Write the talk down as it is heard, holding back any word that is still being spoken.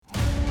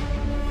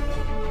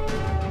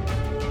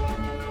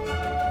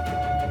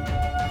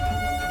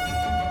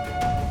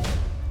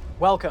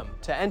Welcome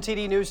to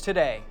NTD News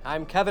Today.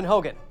 I'm Kevin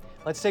Hogan.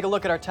 Let's take a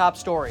look at our top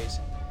stories.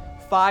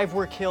 5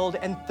 were killed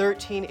and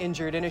 13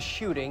 injured in a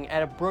shooting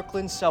at a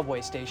Brooklyn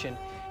subway station.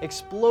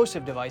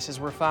 Explosive devices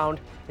were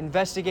found.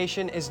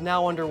 Investigation is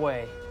now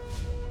underway.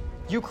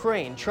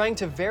 Ukraine trying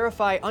to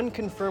verify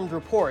unconfirmed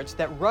reports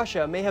that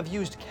Russia may have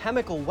used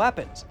chemical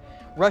weapons.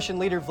 Russian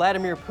leader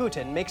Vladimir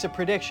Putin makes a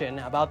prediction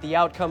about the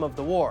outcome of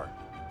the war.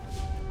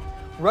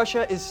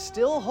 Russia is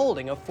still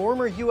holding a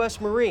former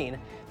U.S. Marine.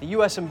 The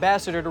U.S.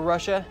 ambassador to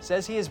Russia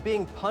says he is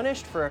being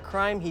punished for a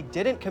crime he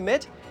didn't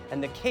commit,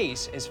 and the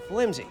case is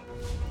flimsy.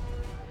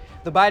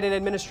 The Biden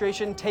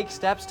administration takes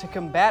steps to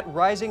combat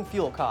rising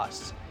fuel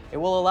costs. It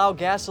will allow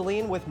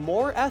gasoline with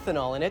more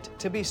ethanol in it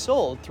to be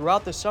sold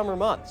throughout the summer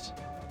months.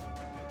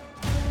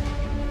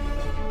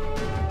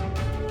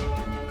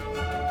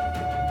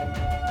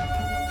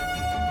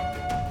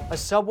 A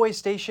subway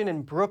station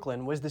in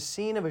Brooklyn was the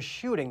scene of a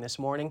shooting this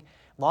morning.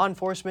 Law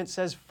enforcement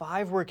says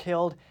 5 were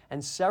killed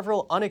and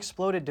several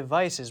unexploded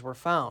devices were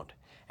found.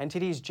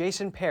 NTD's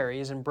Jason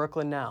Perry is in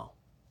Brooklyn now.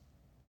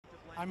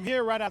 I'm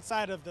here right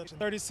outside of the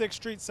 36th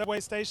Street subway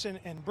station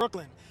in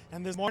Brooklyn.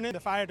 And this morning, the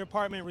fire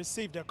department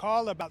received a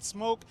call about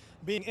smoke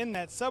being in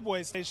that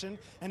subway station,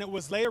 and it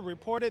was later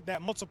reported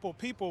that multiple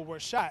people were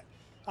shot.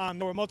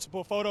 There were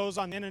multiple photos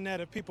on the internet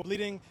of people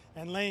bleeding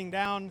and laying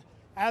down.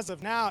 As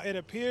of now, it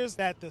appears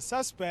that the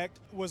suspect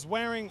was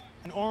wearing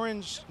an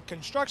orange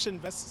construction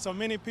vest, so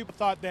many people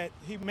thought that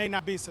he may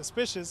not be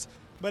suspicious,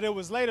 but it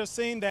was later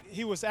seen that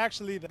he was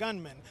actually the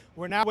gunman.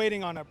 We're now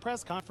waiting on a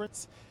press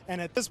conference, and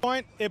at this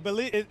point,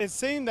 it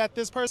seemed that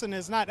this person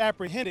is not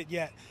apprehended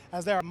yet,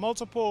 as there are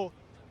multiple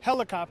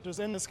helicopters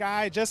in the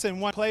sky just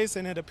in one place,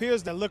 and it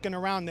appears they're looking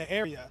around the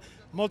area.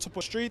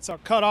 Multiple streets are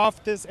cut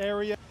off this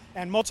area,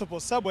 and multiple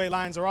subway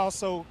lines are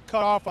also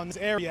cut off on this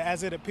area,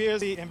 as it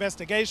appears the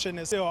investigation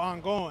is still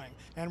ongoing.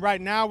 And right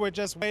now we're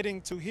just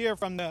waiting to hear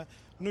from the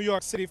New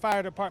York City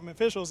Fire Department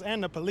officials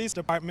and the police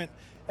department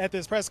at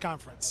this press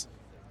conference.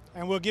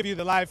 And we'll give you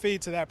the live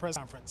feed to that press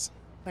conference.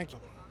 Thank you.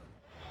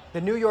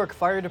 The New York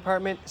Fire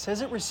Department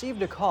says it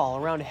received a call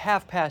around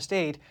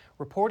 8:30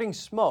 reporting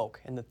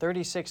smoke in the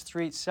 36th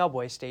Street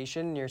subway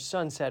station near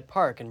Sunset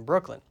Park in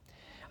Brooklyn.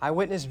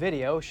 Eyewitness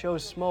video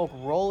shows smoke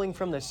rolling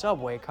from the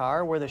subway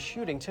car where the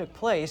shooting took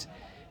place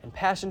and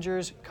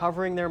passengers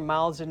covering their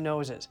mouths and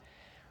noses.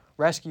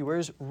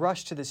 Rescuers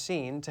rushed to the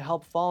scene to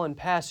help fallen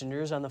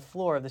passengers on the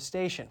floor of the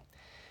station.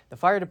 The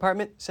fire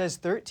department says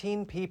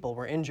 13 people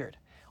were injured.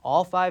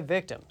 All 5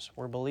 victims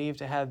were believed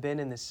to have been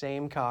in the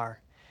same car.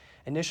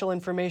 Initial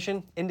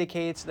information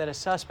indicates that a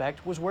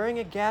suspect was wearing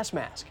a gas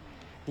mask.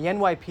 The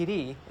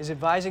NYPD is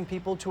advising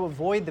people to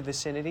avoid the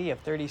vicinity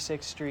of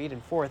 36th Street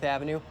and 4th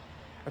Avenue.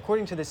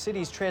 According to the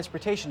city's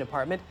transportation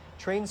department,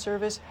 train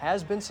service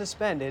has been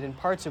suspended in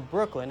parts of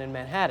Brooklyn and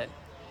Manhattan.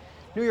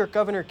 New York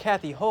Governor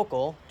Kathy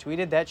Hochul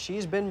tweeted that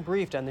she's been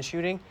briefed on the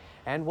shooting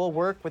and will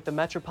work with the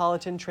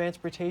Metropolitan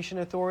Transportation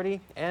Authority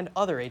and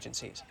other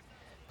agencies.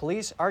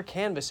 Police are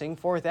canvassing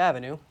 4th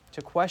Avenue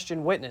to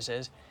question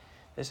witnesses.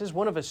 This is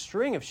one of a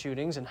string of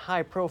shootings and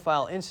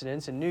high-profile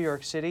incidents in New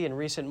York City in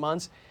recent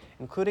months,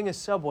 including a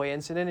subway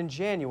incident in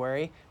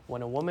January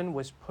when a woman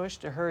was pushed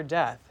to her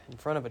death in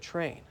front of a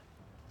train.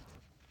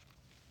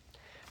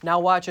 Now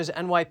watch as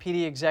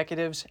NYPD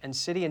executives and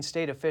city and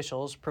state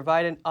officials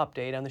provide an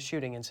update on the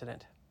shooting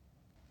incident.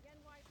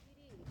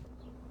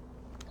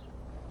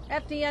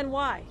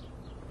 FDNY,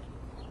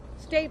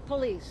 state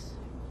police,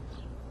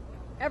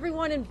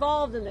 everyone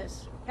involved in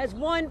this has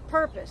one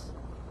purpose,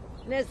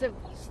 and is to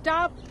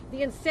stop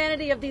the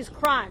insanity of these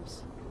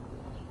crimes.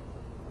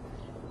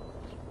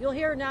 You'll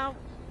hear now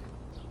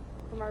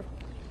from our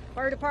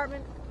fire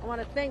department. I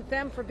want to thank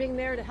them for being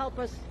there to help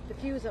us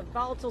defuse a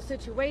volatile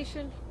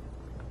situation.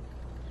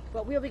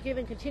 But we'll be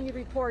giving continued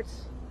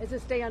reports as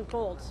this day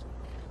unfolds.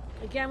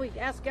 Again, we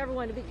ask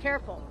everyone to be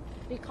careful,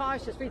 be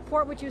cautious,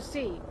 report what you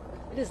see.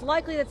 It is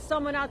likely that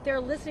someone out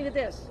there listening to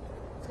this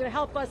is going to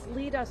help us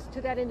lead us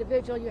to that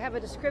individual. You have a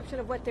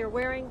description of what they're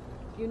wearing.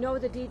 You know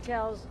the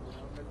details.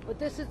 But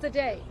this is the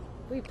day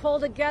we pull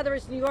together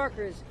as New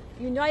Yorkers,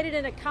 united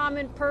in a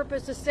common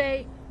purpose to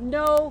say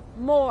no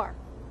more.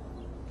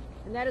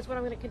 And that is what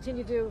I'm going to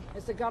continue to do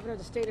as the governor of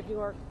the state of New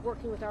York,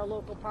 working with our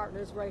local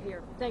partners right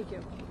here. Thank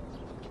you.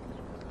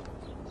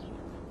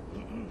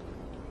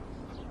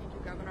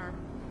 Governor.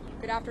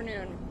 Good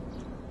afternoon.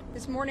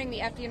 This morning, the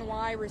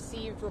FDNY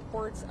received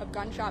reports of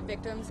gunshot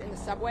victims in the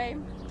subway.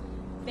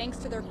 Thanks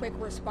to their quick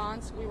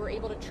response, we were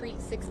able to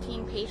treat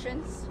 16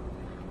 patients.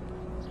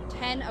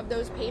 10 of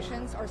those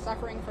patients are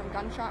suffering from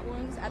gunshot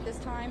wounds at this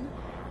time,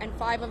 and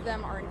 5 of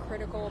them are in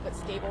critical but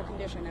stable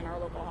condition in our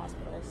local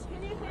hospitals.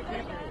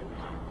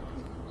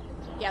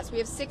 Yes, we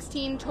have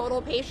 16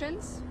 total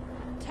patients.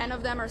 10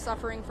 of them are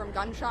suffering from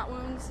gunshot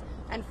wounds,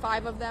 and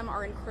 5 of them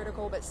are in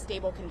critical but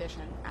stable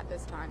condition at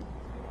this time.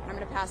 And I'm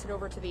going to pass it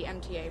over to the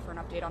MTA for an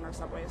update on our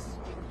subways.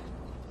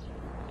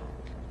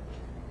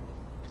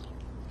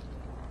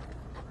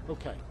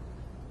 Okay.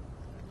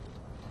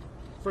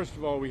 First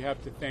of all, we have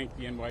to thank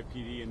the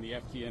NYPD and the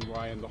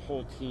FDNY and the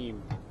whole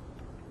team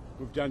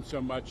who've done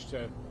so much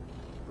to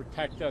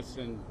protect us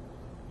and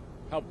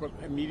help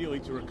immediately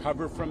to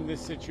recover from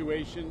this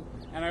situation.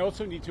 And I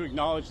also need to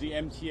acknowledge the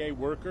MTA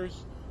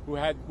workers who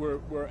had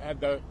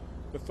the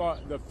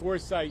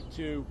foresight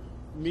to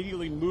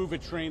immediately move a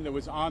train that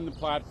was on the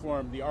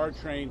platform, the R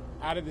train,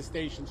 out of the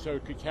station so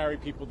it could carry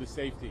people to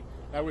safety.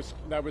 That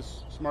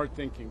was smart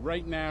thinking.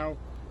 Right now,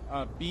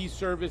 B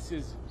service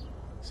is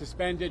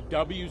suspended,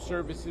 W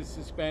service is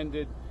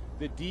suspended.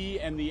 The D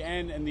and the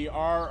N and the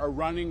R are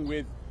running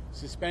with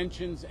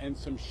suspensions and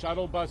some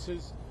shuttle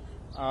buses.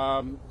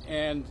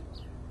 And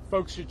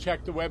folks should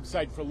check the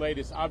website for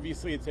latest.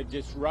 Obviously, it's a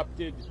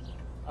disrupted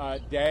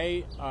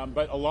day,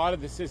 but a lot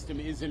of the system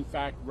is in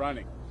fact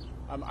running.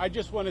 I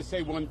just want to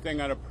say one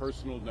thing on a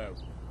personal note,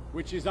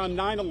 which is on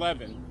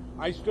 9/11,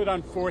 I stood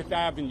on 4th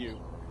Avenue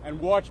and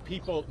watched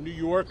people, New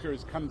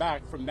Yorkers, come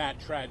back from that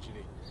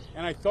tragedy.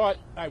 And I thought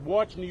I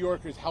watched New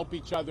Yorkers help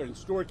each other and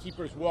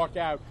storekeepers walk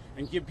out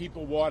and give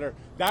people water.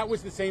 That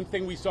was the same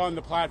thing we saw on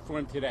the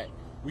platform today.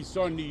 We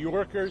saw New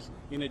Yorkers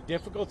in a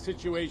difficult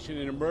situation,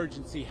 an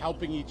emergency,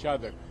 helping each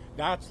other.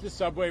 That's the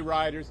subway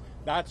riders.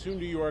 That's who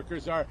New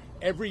Yorkers are.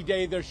 Every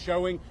day they're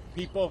showing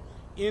people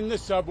in the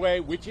subway,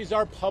 which is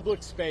our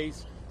public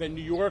space, that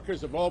New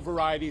Yorkers of all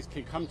varieties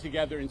can come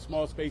together in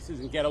small spaces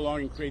and get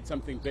along and create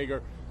something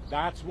bigger.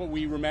 That's what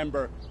we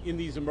remember in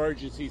these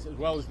emergencies, as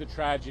well as the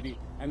tragedy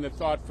and the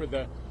thought for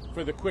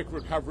the quick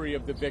recovery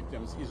of the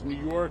victims. Is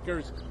New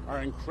Yorkers are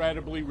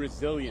incredibly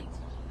resilient,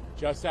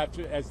 just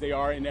as they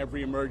are in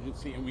every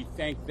emergency, and we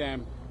thank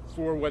them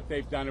for what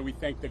they've done, and we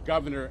thank the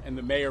governor and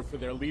the mayor for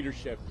their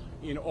leadership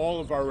in all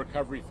of our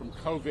recovery from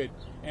COVID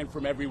and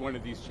from every one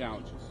of these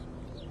challenges.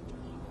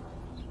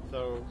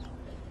 So,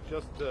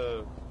 just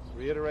to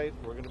reiterate,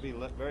 we're going to be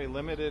very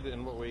limited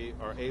in what we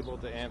are able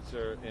to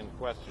answer in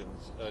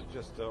questions.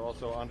 Just to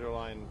also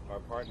underline our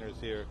partners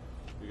here,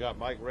 we got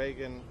Mike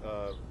Regan.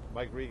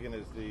 Mike Regan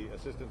is the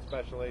Assistant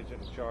Special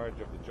Agent in charge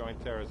of the Joint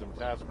Terrorism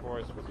Task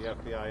Force with the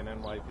FBI and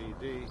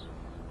NYPD.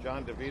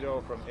 John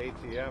DeVito from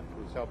ATF,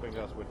 who's helping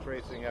us with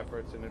tracing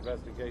efforts and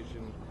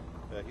investigation.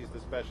 He's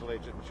the Special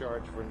Agent in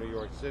charge for New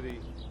York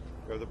City.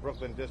 We have the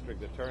Brooklyn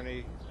District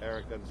Attorney,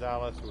 Eric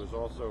Gonzalez, who is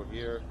also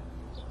here.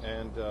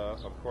 And,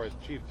 of course,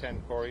 Chief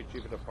Ken Corey,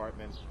 Chief of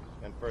Department,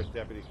 and First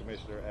Deputy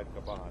Commissioner Ed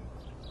Caban.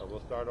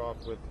 We'll start off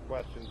with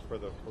questions for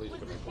the police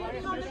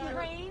commissioner.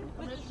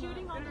 Was the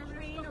shooting on the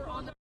train or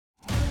on the...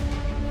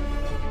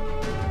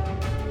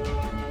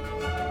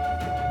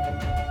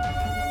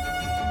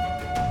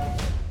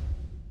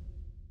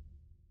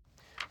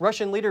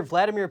 Russian leader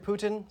Vladimir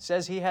Putin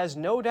says he has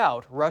no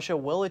doubt Russia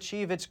will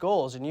achieve its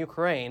goals in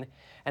Ukraine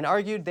and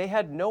argued they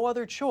had no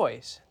other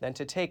choice than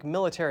to take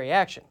military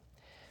action.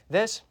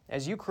 This,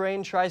 as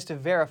Ukraine tries to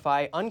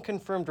verify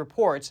unconfirmed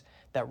reports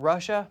that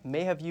Russia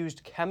may have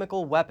used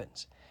chemical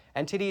weapons.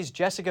 NTD's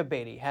Jessica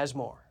Beatty has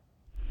more.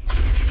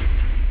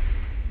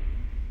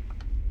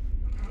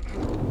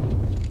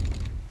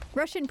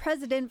 Russian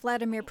President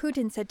Vladimir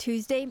Putin said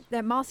Tuesday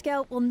that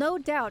Moscow will no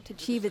doubt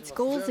achieve its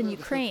goals in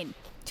Ukraine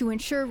to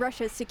ensure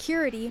Russia's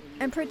security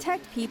and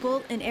protect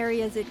people in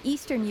areas in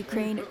eastern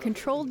Ukraine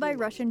controlled by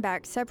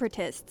Russian-backed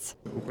separatists.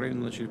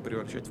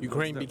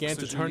 Ukraine began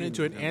to turn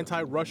into an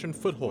anti-Russian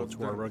foothold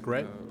to our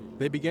regret.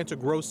 They began to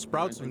grow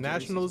sprouts of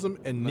nationalism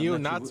and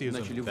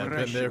neo-Nazism that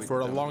have been there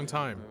for a long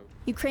time.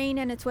 Ukraine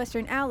and its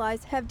Western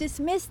allies have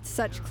dismissed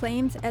such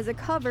claims as a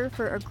cover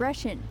for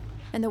aggression,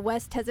 and the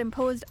West has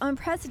imposed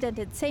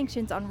unprecedented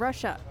sanctions on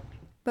Russia.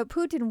 But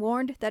Putin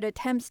warned that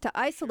attempts to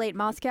isolate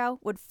Moscow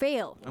would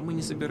fail.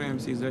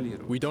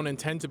 We don't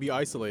intend to be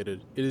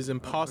isolated. It is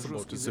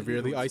impossible to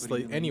severely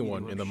isolate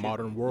anyone in the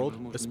modern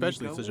world,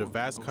 especially such a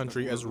vast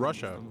country as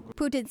Russia.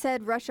 Putin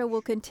said Russia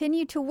will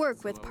continue to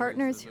work with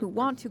partners who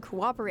want to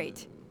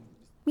cooperate.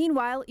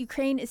 Meanwhile,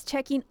 Ukraine is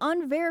checking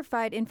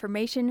unverified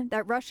information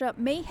that Russia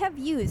may have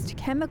used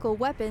chemical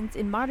weapons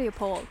in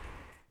Mariupol.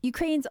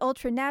 Ukraine's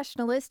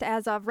ultra-nationalist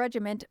Azov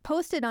regiment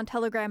posted on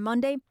Telegram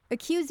Monday,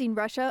 accusing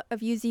Russia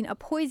of using a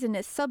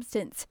poisonous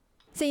substance,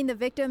 saying the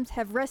victims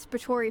have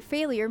respiratory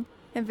failure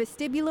and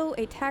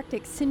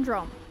vestibuloatactic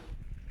syndrome.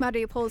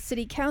 Mariupol's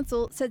city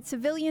council said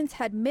civilians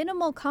had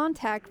minimal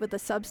contact with the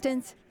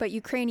substance, but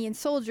Ukrainian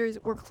soldiers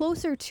were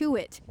closer to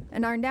it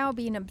and are now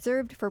being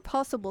observed for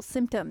possible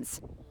symptoms.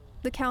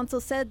 The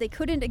council said they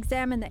couldn't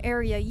examine the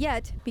area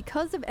yet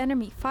because of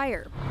enemy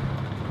fire.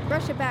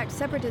 Russia-backed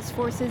separatist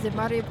forces in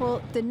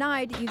Mariupol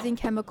denied using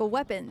chemical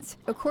weapons,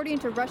 according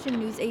to Russian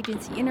news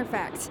agency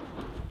Interfax.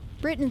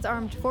 Britain's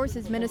armed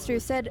forces minister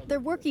said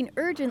they're working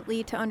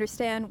urgently to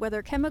understand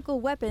whether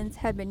chemical weapons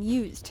had been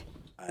used.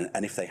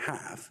 And if they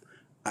have,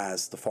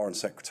 as the Foreign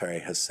Secretary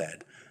has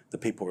said, the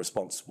people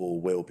responsible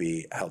will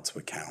be held to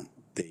account.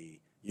 The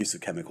use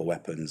of chemical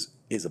weapons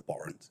is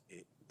abhorrent.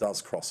 It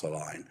does cross a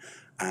line,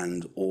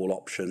 and all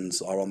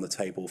options are on the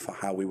table for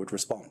how we would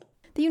respond.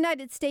 The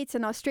United States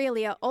and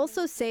Australia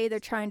also say they're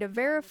trying to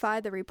verify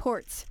the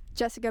reports.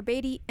 Jessica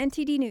Beatty,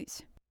 NTD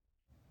News.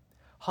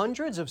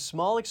 Hundreds of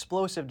small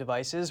explosive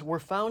devices were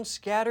found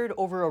scattered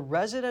over a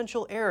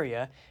residential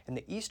area in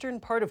the eastern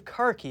part of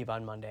Kharkiv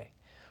on Monday.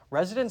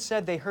 Residents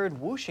said they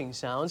heard whooshing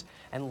sounds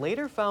and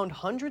later found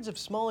hundreds of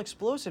small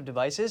explosive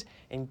devices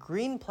in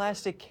green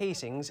plastic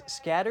casings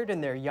scattered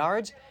in their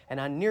yards and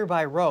on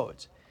nearby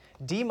roads.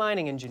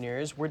 Demining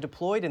engineers were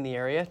deployed in the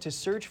area to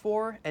search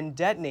for and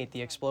detonate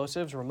the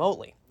explosives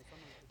remotely.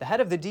 The head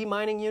of the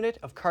demining unit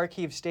of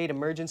Kharkiv State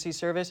Emergency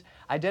Service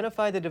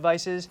identified the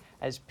devices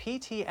as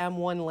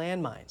PTM-1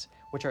 landmines,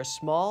 which are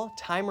small,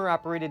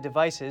 timer-operated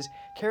devices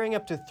carrying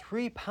up to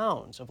 3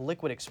 pounds of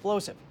liquid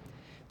explosive.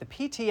 The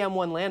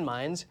PTM-1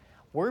 landmines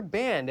were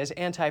banned as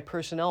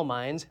anti-personnel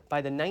mines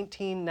by the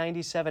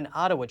 1997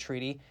 Ottawa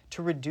Treaty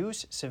to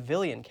reduce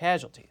civilian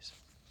casualties.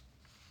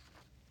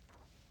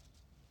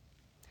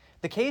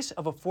 The case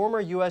of a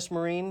former U.S.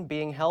 Marine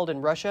being held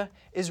in Russia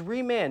is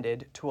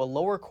remanded to a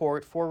lower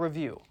court for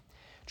review.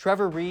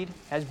 Trevor Reed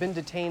has been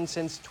detained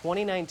since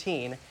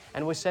 2019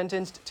 and was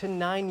sentenced to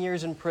 9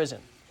 years in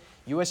prison.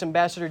 U.S.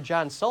 Ambassador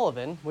John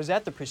Sullivan was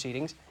at the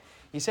proceedings.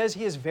 He says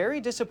he is very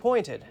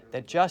disappointed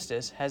that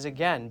justice has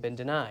again been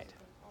denied.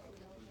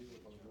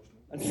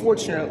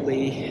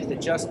 Unfortunately, the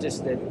justice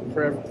that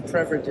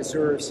Trevor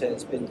deserves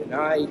has been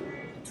denied.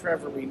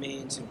 Trevor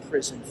remains in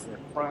prison for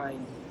a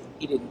crime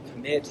he didn't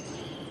commit.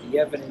 The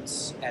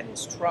evidence at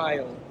his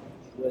trial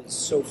was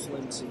so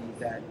flimsy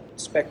that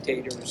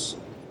spectators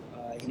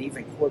and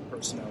even court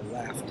personnel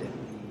laughed at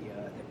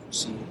the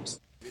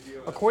proceedings.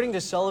 According to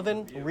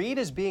Sullivan, Reed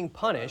is being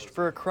punished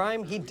for a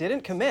crime he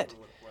didn't commit.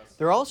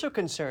 There are also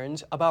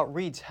concerns about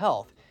Reed's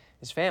health.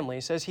 His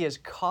family says he is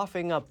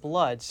coughing up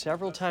blood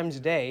several times a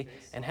day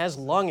and has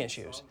lung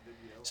issues.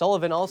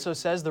 Sullivan also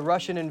says the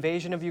Russian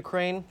invasion of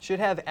Ukraine should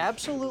have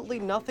absolutely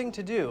nothing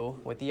to do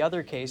with the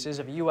other cases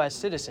of U.S.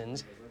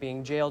 citizens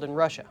being jailed in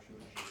Russia.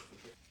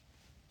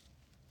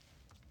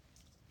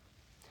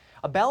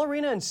 A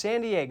ballerina in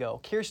San Diego,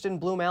 Kirsten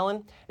Bloom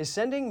Allen, is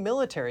sending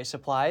military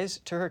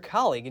supplies to her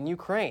colleague in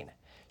Ukraine.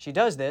 She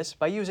does this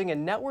by using a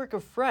network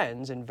of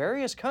friends in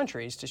various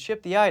countries to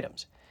ship the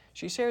items.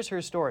 She shares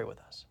her story with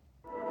us.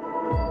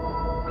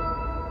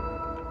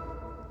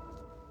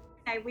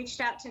 I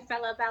reached out to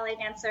fellow ballet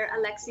dancer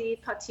Alexei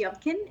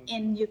Potyomkin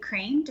in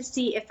Ukraine to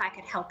see if I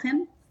could help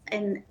him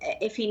and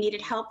if he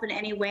needed help in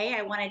any way.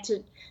 I wanted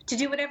to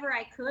do whatever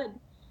I could.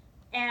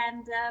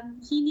 And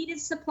he needed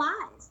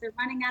supplies. They're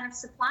running out of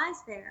supplies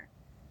there.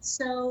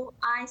 So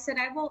I said,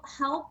 I will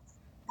help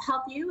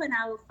you, and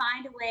I will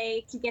find a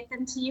way to get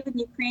them to you in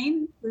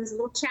Ukraine. It was a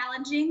little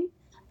challenging,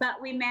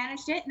 but we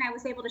managed it, and I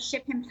was able to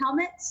ship him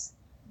helmets,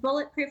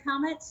 bulletproof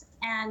helmets,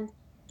 and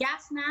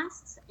gas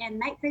masks, and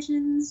night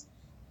visions,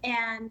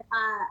 and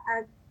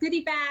a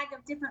goodie bag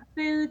of different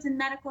foods and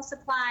medical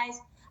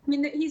supplies. I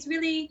mean, he's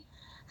really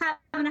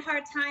having a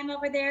hard time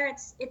over there.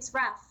 It's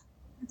rough.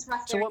 It's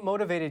rough. So what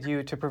motivated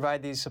you to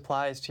provide these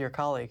supplies to your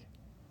colleague?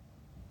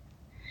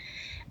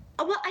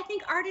 Well, I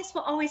think artists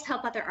will always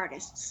help other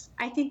artists.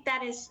 I think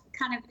that is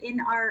kind of in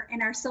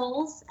our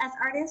souls as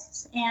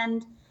artists,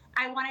 and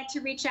I wanted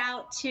to reach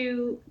out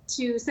to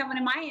someone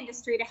in my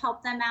industry to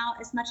help them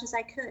out as much as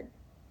I could.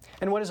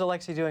 And what is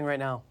Alexei doing right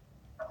now?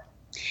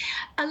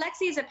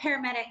 Alexei is a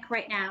paramedic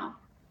right now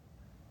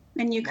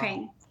in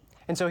Ukraine. Wow.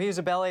 And so he's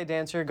a ballet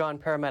dancer gone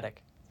paramedic?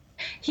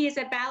 He is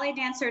a ballet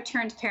dancer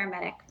turned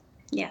paramedic,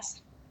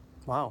 yes.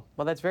 Wow,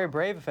 well that's very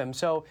brave of him.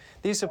 So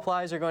these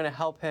supplies are going to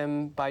help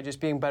him by just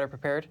being better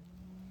prepared?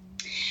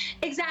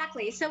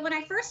 Exactly. So when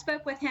I first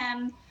spoke with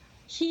him,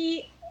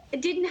 he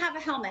didn't have a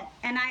helmet.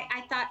 And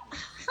I thought,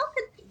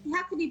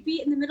 how could he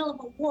be in the middle of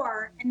a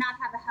war and not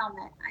have a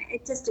helmet?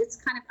 It's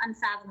kind of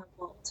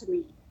unfathomable to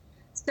me.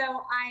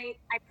 So I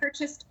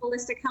purchased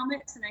ballistic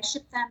helmets and I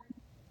shipped them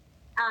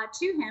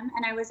to him,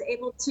 and I was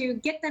able to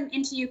get them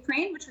into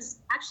Ukraine, which was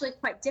actually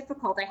quite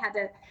difficult. I had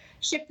to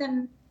ship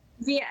them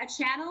via a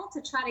channel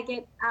to try to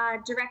get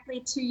directly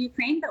to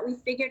Ukraine, but we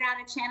figured out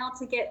a channel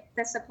to get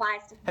the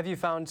supplies to him. Have you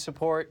found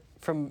support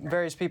from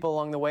various people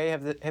along the way?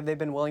 Have they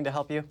been willing to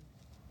help you?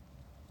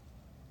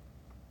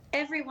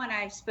 Everyone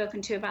I've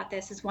spoken to about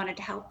this has wanted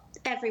to help.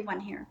 Everyone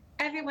here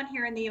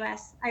in the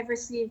U.S. I've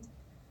received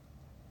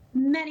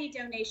many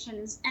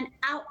donations and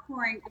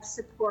outpouring of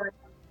support.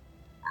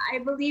 I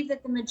believe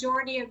that the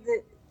majority of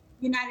the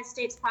United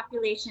States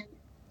population,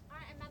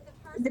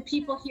 the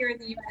people here in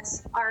the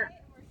U.S., are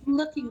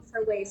looking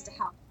for ways to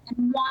help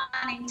and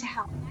wanting to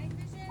help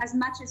as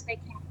much as they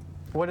can.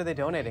 What are they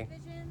donating?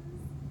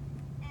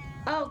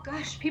 Oh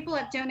gosh, people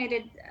have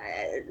donated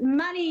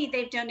money,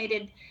 they've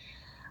donated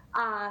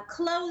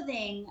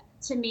clothing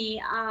to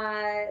me,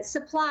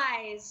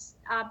 supplies,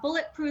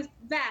 bulletproof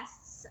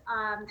vests,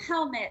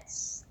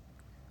 helmets,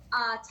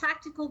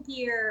 tactical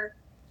gear,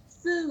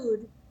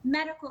 food,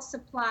 medical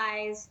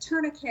supplies,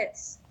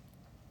 tourniquets.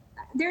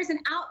 There's an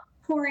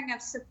outpouring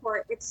of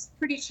support. It's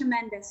pretty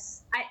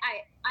tremendous.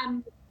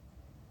 I'm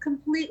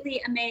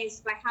completely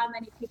amazed by how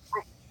many people.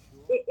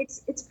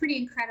 It's pretty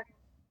incredible.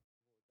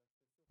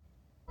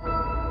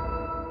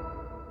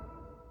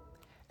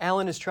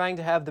 Allen is trying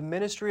to have the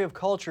Ministry of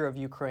Culture of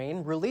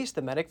Ukraine release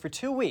the medic for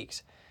 2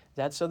 weeks.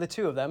 That's so the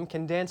two of them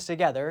can dance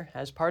together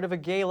as part of a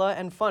gala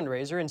and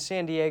fundraiser in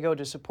San Diego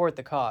to support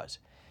the cause.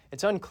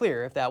 It's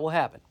unclear if that will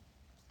happen.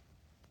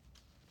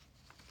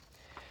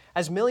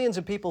 As millions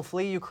of people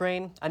flee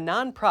Ukraine, a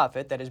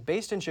nonprofit that is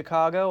based in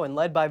Chicago and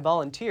led by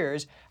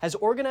volunteers has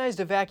organized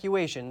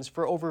evacuations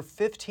for over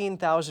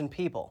 15,000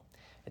 people.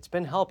 It's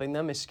been helping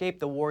them escape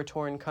the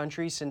war-torn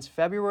country since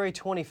February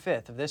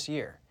 25th of this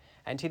year.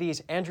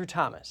 NTD's Andrew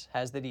Thomas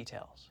has the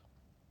details.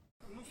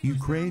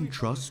 Ukraine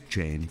Trust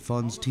Chain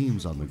funds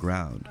teams on the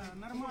ground.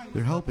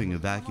 They're helping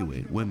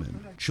evacuate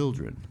women,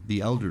 children,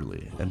 the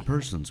elderly, and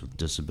persons with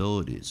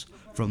disabilities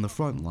from the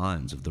front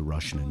lines of the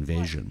Russian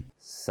invasion.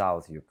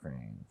 South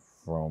Ukraine,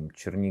 from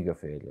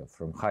Chernihiv area,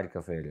 from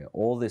Kharkiv area,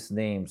 all these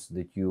names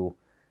that you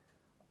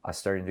are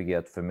starting to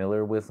get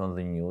familiar with on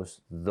the news,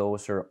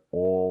 those are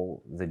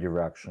all the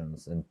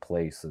directions and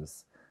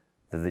places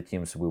that the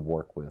teams we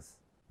work with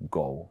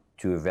go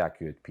to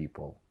evacuate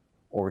people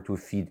or to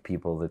feed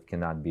people that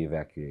cannot be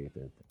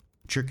evacuated.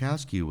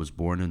 Cherkasky was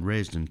born and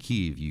raised in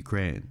Kyiv,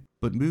 Ukraine,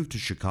 but moved to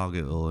Chicago,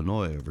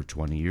 Illinois over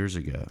 20 years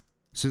ago.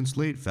 Since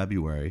late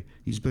February,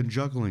 he's been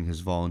juggling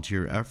his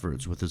volunteer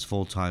efforts with his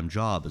full-time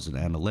job as an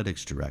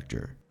analytics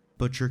director.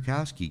 But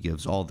Cherkasky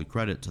gives all the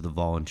credit to the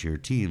volunteer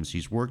teams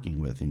he's working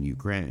with in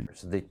Ukraine.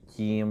 The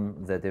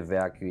team that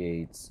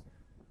evacuates,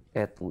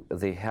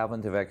 they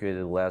haven't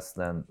evacuated less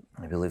than,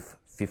 I believe,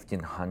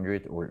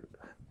 1,500 or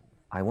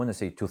I want to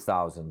say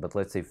 2,000, but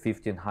let's say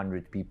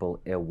 1,500 people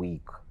a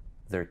week.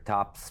 Their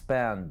top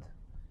spend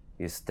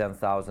is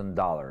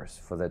 $10,000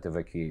 for that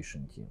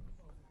evacuation team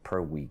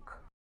per week.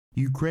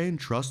 Ukraine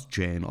Trust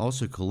Chain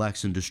also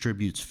collects and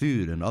distributes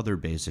food and other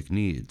basic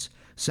needs,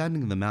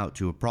 sending them out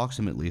to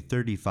approximately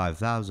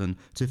 35,000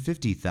 to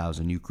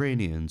 50,000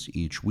 Ukrainians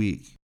each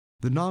week.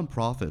 The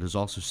nonprofit has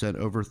also sent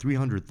over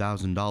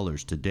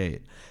 $300,000 to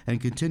date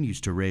and continues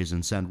to raise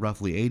and send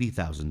roughly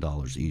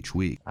 $80,000 each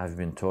week. I've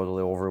been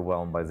totally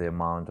overwhelmed by the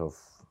amount of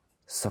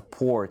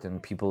support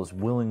and people's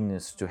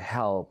willingness to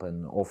help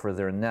and offer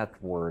their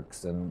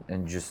networks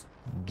and just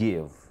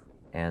give.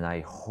 And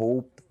I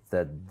hope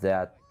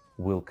that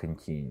will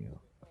continue.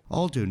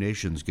 All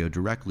donations go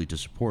directly to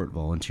support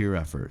volunteer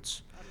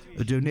efforts.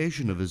 A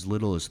donation of as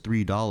little as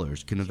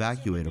 $3 can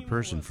evacuate a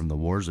person from the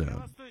war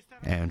zone.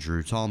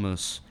 Andrew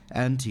Thomas,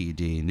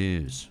 NTD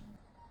News.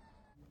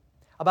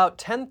 About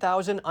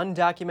 10,000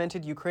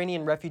 undocumented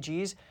Ukrainian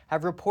refugees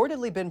have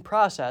reportedly been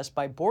processed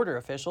by border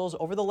officials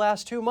over the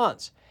last 2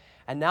 months.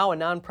 And now a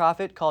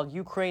nonprofit called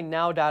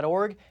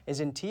UkraineNow.org is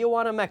in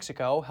Tijuana,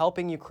 Mexico,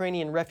 helping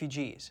Ukrainian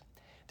refugees.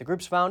 The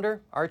group's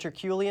founder, Archer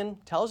Kulian,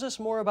 tells us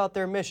more about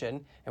their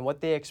mission and what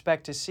they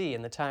expect to see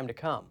in the time to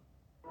come.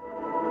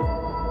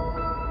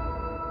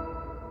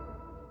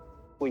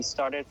 We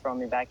started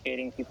from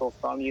evacuating people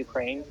from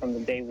Ukraine from the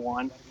day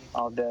one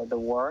of the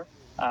war.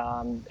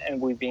 And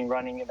we've been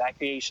running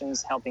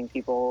evacuations, helping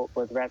people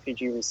with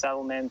refugee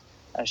resettlement,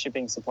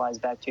 shipping supplies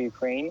back to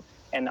Ukraine.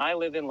 And I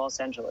live in Los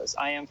Angeles.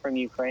 I am from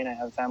Ukraine. I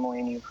have family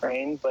in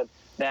Ukraine. But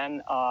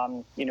then,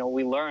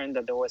 we learned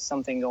that there was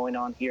something going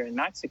on here in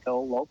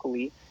Mexico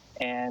locally.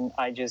 And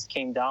I just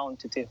came down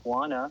to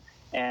Tijuana.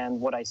 And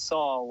what I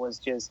saw was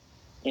just,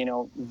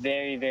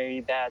 very, very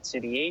bad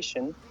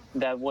situation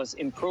that was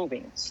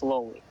improving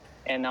slowly.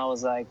 And I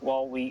was like,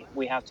 well,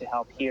 we have to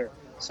help here.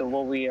 So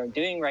what we are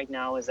doing right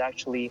now is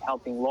actually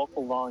helping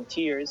local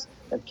volunteers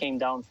that came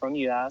down from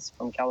US,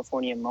 from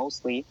California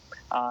mostly,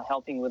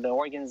 helping with the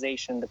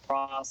organization, the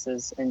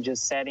process, and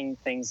just setting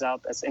things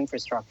up as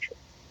infrastructure.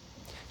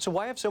 So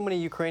why have so many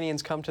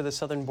Ukrainians come to the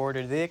southern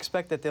border? Do they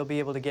expect that they'll be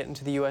able to get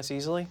into the US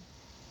easily?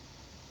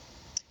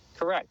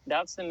 Correct.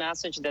 That's the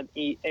message that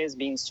is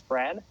being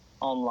spread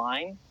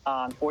online.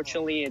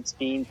 Unfortunately, it's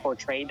being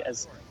portrayed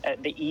as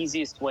the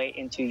easiest way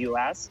into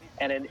US,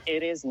 and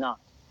it is not.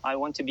 I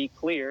want to be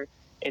clear.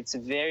 It's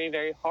very,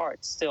 very hard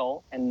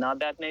still, and not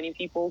that many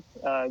people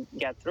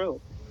get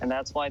through. And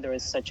that's why there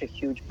is such a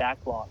huge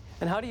backlog.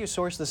 And how do you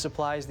source the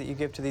supplies that you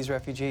give to these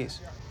refugees?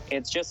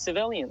 It's just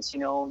civilians,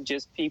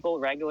 just people,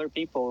 regular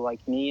people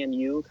like me and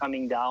you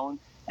coming down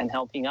and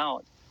helping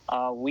out.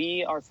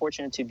 We are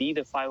fortunate to be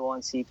the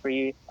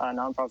 501c3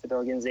 nonprofit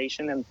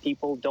organization, and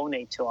people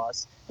donate to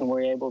us, and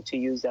we're able to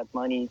use that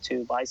money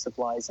to buy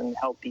supplies and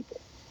help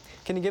people.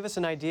 Can you give us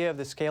an idea of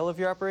the scale of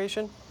your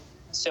operation?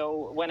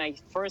 So when I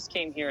first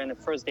came here in the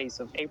first days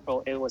of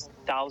April, it was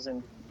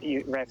 1,000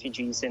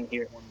 refugees in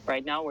here.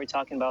 Right now, we're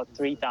talking about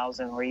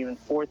 3,000 or even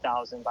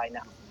 4,000 by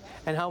now.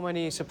 And how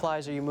many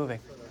supplies are you moving?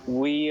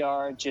 We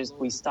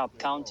stopped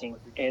counting.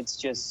 It's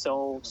just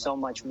so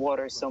much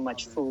water, so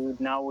much food.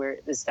 Now we're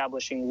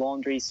establishing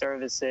laundry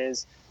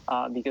services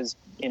because,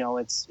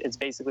 it's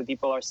basically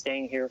people are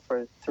staying here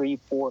for 3,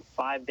 4,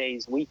 5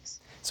 days, weeks.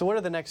 So what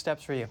are the next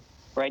steps for you?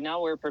 Right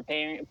now, we're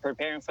preparing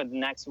for the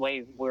next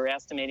wave. We're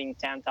estimating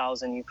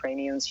 10,000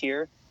 Ukrainians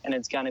here, and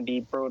it's going to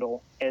be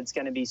brutal. It's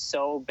going to be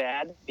so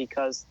bad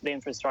because the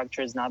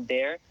infrastructure is not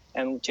there.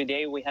 And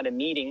today we had a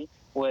meeting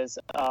with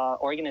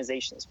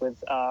organizations,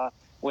 with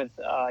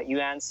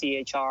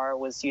UNCHR,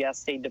 with U.S.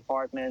 State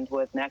Department,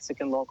 with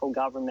Mexican local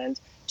government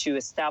to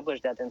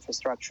establish that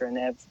infrastructure,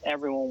 and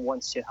everyone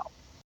wants to help.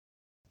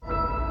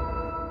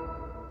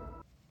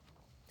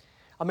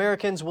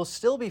 Americans will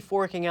still be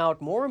forking out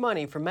more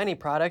money for many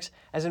products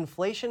as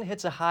inflation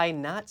hits a high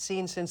not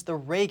seen since the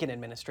Reagan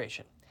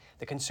administration.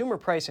 The Consumer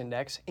Price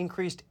Index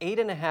increased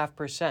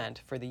 8.5%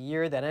 for the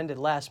year that ended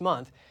last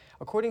month,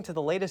 according to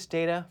the latest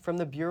data from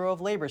the Bureau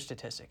of Labor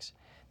Statistics.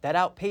 That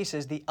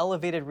outpaces the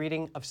elevated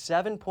reading of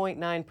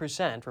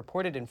 7.9%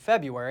 reported in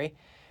February,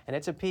 and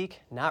it's a peak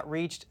not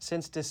reached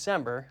since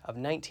December of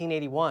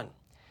 1981.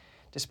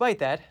 Despite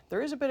that,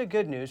 there is a bit of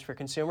good news for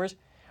consumers.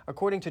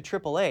 According to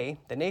AAA,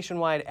 the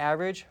nationwide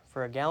average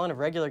for a gallon of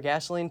regular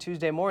gasoline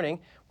Tuesday morning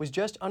was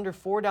just under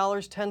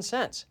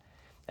 $4.10.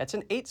 That's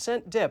an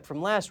 8-cent dip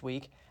from last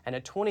week and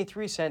a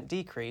 23-cent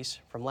decrease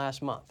from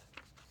last month.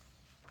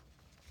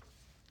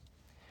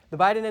 The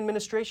Biden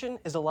administration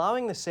is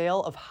allowing the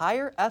sale of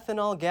higher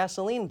ethanol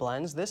gasoline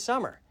blends this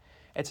summer.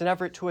 It's an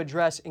effort to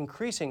address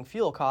increasing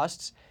fuel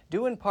costs,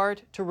 due in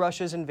part to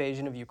Russia's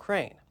invasion of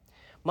Ukraine.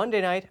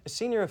 Monday night, a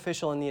senior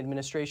official in the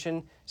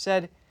administration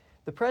said,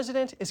 "The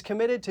president is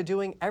committed to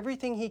doing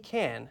everything he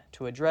can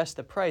to address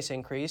the price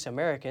increase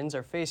Americans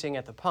are facing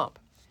at the pump."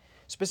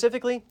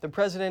 Specifically, the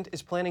president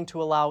is planning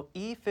to allow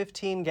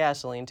E15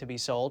 gasoline to be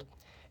sold.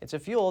 It's a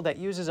fuel that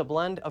uses a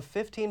blend of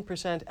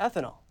 15%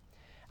 ethanol.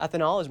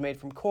 Ethanol is made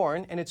from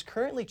corn, and it's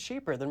currently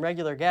cheaper than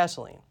regular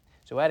gasoline,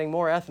 so adding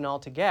more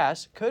ethanol to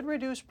gas could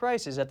reduce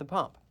prices at the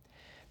pump.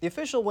 The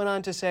official went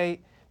on to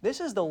say,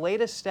 "This is the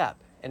latest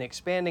step in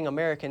expanding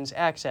Americans'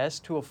 access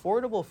to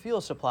affordable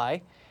fuel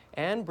supply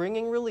and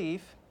bringing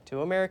relief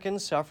to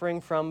Americans suffering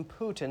from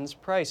Putin's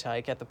price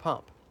hike at the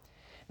pump."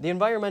 The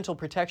Environmental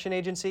Protection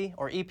Agency,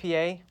 or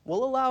EPA,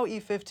 will allow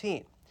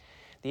E15.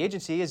 The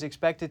agency is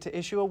expected to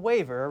issue a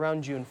waiver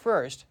around June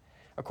 1st.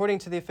 According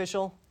to the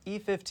official,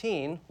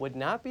 E15 would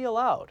not be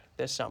allowed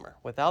this summer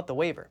without the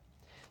waiver.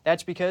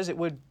 That's because it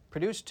would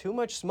produce too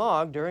much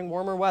smog during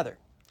warmer weather.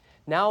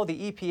 Now the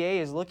EPA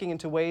is looking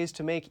into ways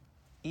to make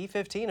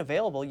E15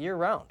 available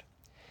year-round.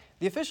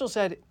 The official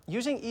said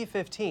using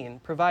E15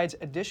 provides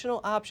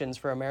additional options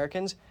for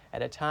Americans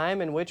at a time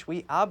in which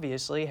we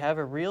obviously have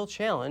a real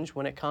challenge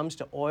when it comes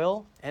to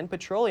oil and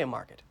petroleum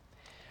market.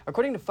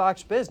 According to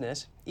Fox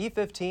Business,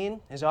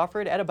 E15 is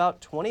offered at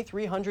about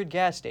 2,300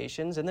 gas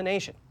stations in the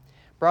nation.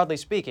 Broadly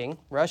speaking,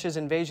 Russia's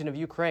invasion of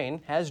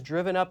Ukraine has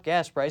driven up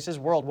gas prices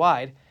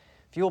worldwide.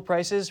 Fuel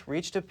prices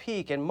reached a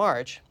peak in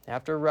March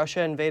after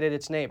Russia invaded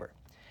its neighbor.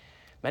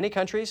 Many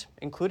countries,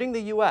 including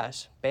the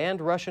U.S.,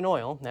 banned Russian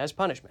oil as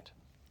punishment.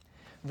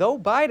 Though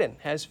Biden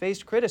has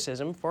faced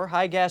criticism for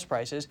high gas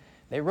prices,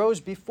 they rose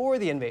before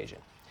the invasion.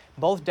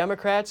 Both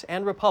Democrats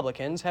and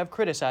Republicans have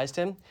criticized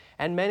him,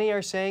 and many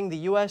are saying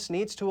the U.S.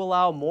 needs to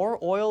allow more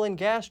oil and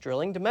gas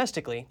drilling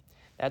domestically.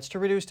 That's to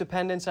reduce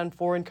dependence on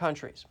foreign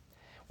countries.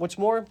 What's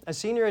more, a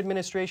senior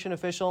administration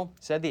official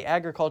said the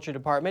Agriculture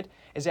Department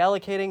is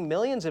allocating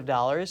millions of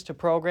dollars to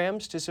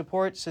programs to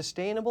support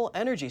sustainable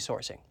energy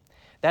sourcing.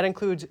 That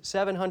includes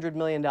 $700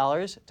 million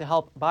to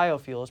help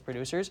biofuels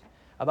producers,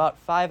 about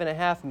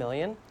 $5.5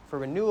 million for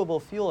renewable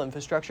fuel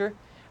infrastructure,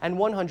 and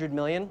 $100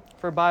 million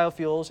for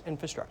biofuels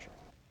infrastructure.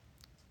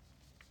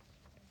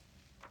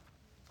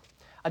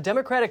 A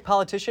Democratic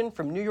politician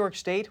from New York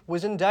State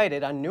was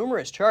indicted on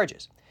numerous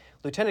charges.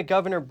 Lieutenant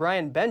Governor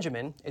Brian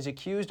Benjamin is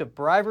accused of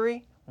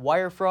bribery,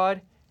 wire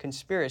fraud,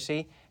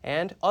 conspiracy,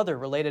 and other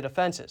related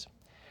offenses.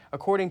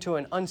 According to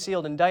an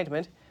unsealed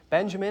indictment,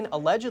 Benjamin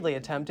allegedly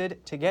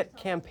attempted to get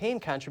campaign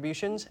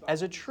contributions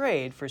as a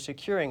trade for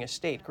securing a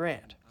state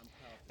grant.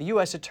 The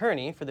U.S.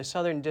 Attorney for the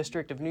Southern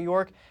District of New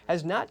York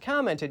has not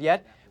commented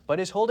yet, but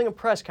is holding a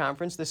press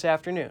conference this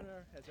afternoon.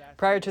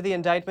 Prior to the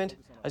indictment,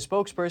 a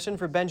spokesperson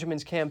for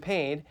Benjamin's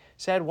campaign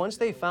said once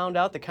they found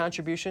out the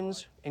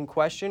contributions in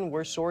question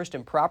were sourced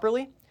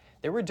improperly,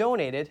 they were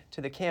donated to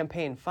the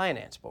Campaign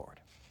Finance Board.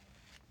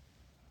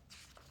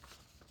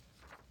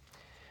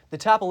 The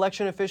top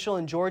election official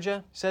in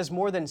Georgia says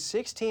more than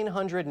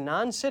 1,600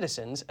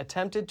 non-citizens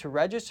attempted to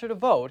register to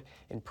vote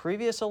in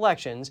previous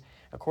elections,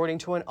 according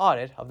to an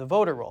audit of the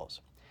voter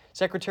rolls.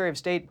 Secretary of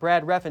State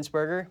Brad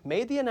Raffensperger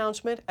made the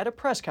announcement at a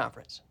press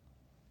conference.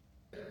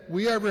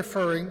 We are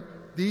referring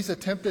these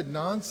attempted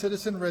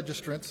non-citizen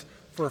registrants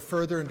for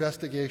further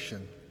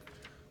investigation.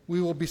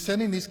 We will be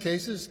sending these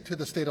cases to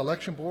the State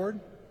Election Board,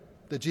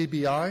 the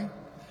GBI,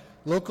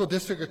 local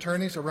district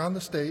attorneys around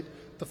the state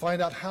to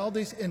find out how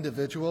these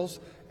individuals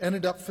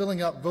ended up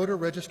filling out voter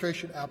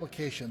registration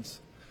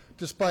applications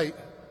despite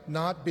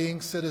not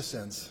being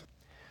citizens.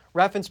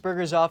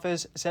 Raffensperger's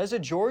office says a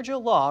Georgia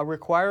law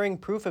requiring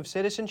proof of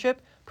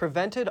citizenship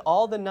prevented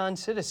all the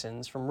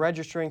non-citizens from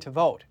registering to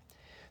vote.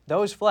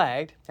 Those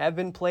flagged have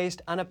been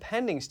placed on a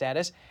pending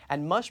status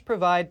and must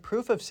provide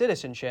proof of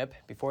citizenship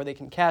before they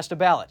can cast a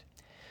ballot.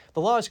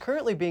 The law is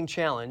currently being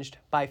challenged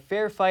by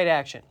Fair Fight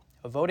Action,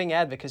 a voting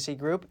advocacy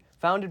group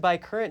founded by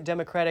current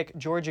Democratic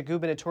Georgia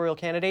gubernatorial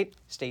candidate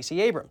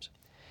Stacey Abrams.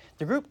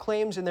 The group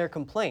claims in their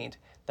complaint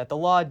that the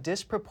law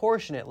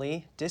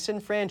disproportionately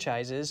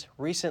disenfranchises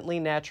recently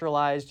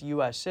naturalized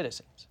U.S.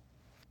 citizens.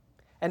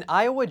 An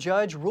Iowa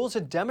judge rules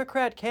a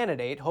Democrat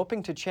candidate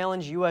hoping to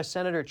challenge U.S.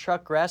 Senator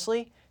Chuck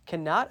Grassley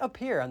cannot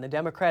appear on the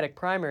Democratic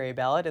primary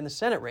ballot in the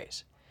Senate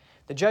race.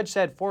 The judge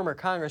said former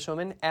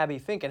Congresswoman Abby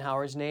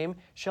Finkenhauer's name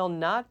shall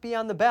not be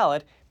on the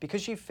ballot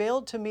because she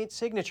failed to meet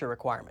signature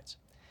requirements.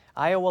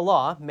 Iowa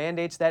law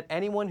mandates that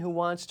anyone who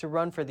wants to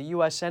run for the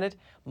U.S. Senate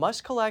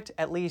must collect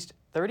at least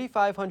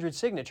 3,500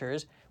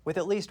 signatures, with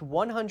at least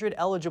 100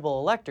 eligible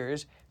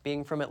electors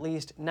being from at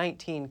least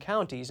 19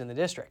 counties in the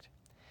district.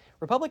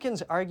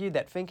 Republicans argued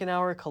that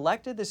Finkenhauer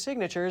collected the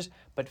signatures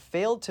but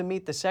failed to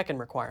meet the second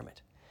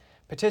requirement.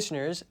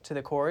 Petitioners to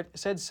the court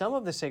said some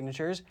of the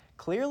signatures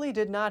clearly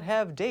did not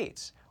have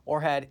dates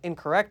or had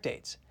incorrect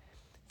dates.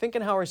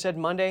 Finkenhauer said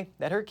Monday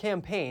that her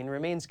campaign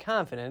remains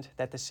confident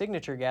that the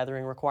signature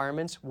gathering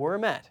requirements were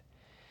met.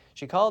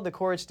 She called the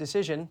court's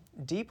decision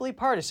deeply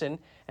partisan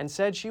and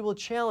said she will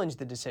challenge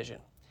the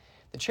decision.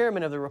 The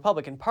chairman of the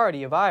Republican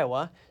Party of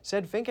Iowa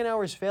said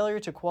Finkenhauer's failure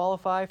to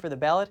qualify for the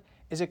ballot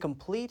is a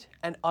complete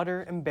and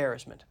utter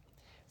embarrassment.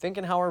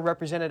 Finkenhauer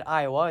represented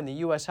Iowa in the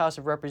U.S. House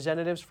of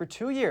Representatives for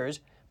 2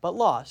 years, but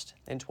lost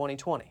in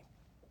 2020.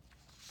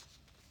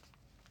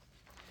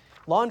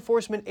 Law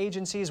enforcement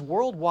agencies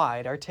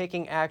worldwide are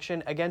taking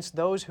action against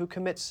those who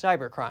commit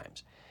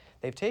cybercrimes.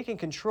 They've taken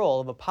control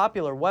of a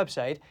popular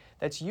website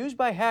that's used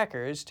by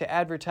hackers to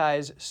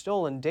advertise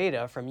stolen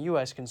data from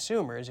U.S.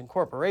 consumers and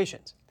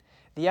corporations.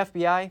 The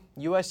FBI,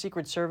 U.S.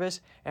 Secret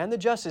Service, and the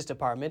Justice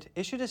Department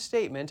issued a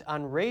statement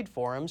on raid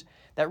forums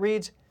that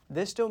reads,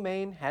 "This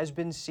domain has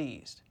been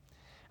seized."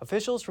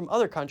 Officials from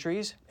other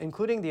countries,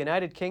 including the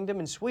United Kingdom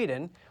and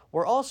Sweden,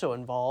 were also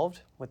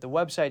involved with the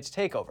website's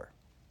takeover.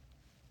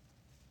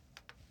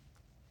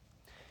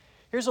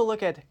 Here's a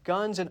look at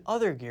guns and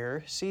other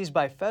gear seized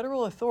by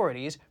federal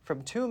authorities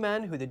from 2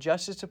 men who the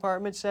Justice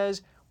Department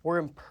says were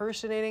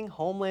impersonating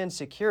Homeland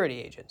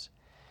Security agents.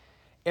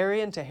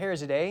 Aryan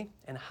Taherzadeh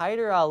and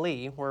Haider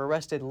Ali were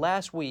arrested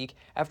last week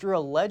after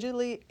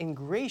allegedly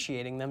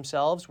ingratiating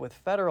themselves with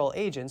federal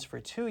agents for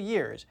 2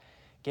 years,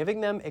 giving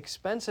them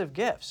expensive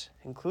gifts,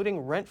 including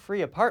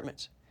rent-free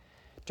apartments.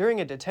 During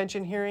a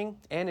detention hearing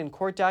and in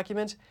court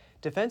documents,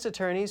 defense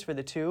attorneys for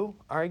the two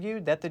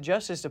argued that the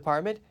Justice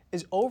Department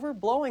is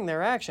overblowing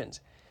their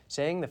actions,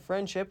 saying the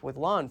friendship with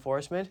law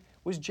enforcement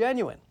was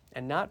genuine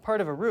and not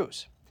part of a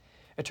ruse.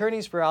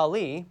 Attorneys for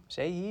Ali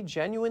say he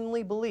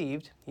genuinely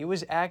believed he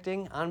was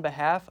acting on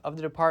behalf of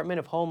the Department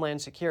of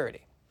Homeland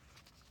Security.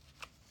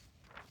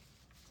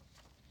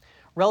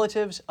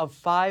 Relatives of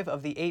 5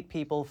 of the 8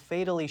 people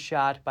fatally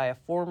shot by a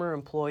former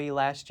employee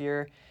last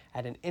year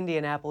at an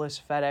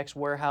Indianapolis FedEx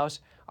warehouse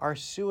are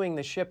suing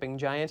the shipping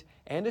giant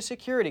and a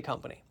security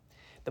company.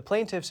 The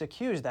plaintiffs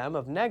accuse them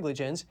of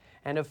negligence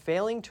and of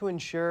failing to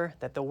ensure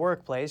that the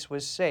workplace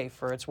was safe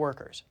for its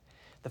workers.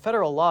 The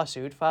federal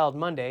lawsuit filed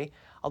Monday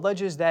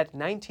alleges that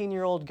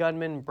 19-year-old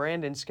gunman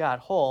Brandon Scott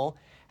Hull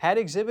had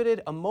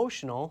exhibited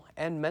emotional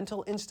and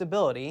mental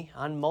instability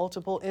on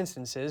multiple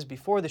instances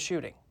before the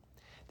shooting.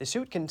 The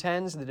suit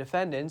contends the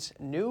defendants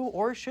knew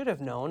or should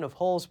have known of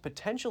Hull's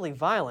potentially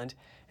violent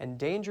and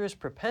dangerous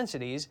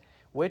propensities,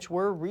 which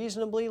were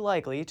reasonably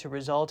likely to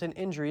result in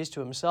injuries to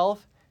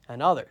himself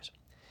and others.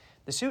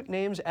 The suit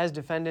names as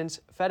defendants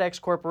FedEx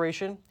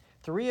Corporation,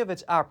 3 of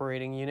its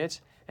operating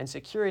units, and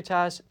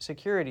Securitas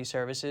Security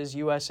Services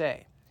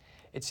USA.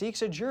 It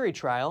seeks a jury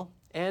trial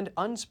and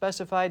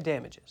unspecified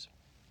damages.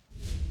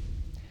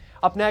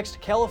 Up next,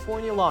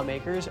 California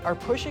lawmakers are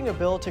pushing a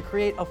bill to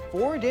create a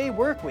 4-day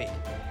work week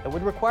that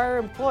would require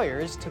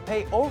employers to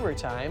pay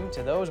overtime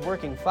to those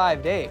working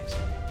 5 days.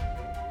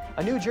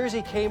 A New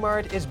Jersey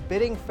Kmart is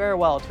bidding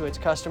farewell to its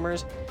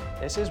customers.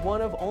 This is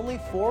one of only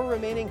 4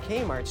 remaining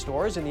Kmart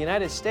stores in the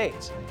United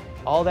States.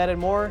 All that and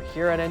more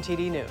here on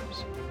NTD News.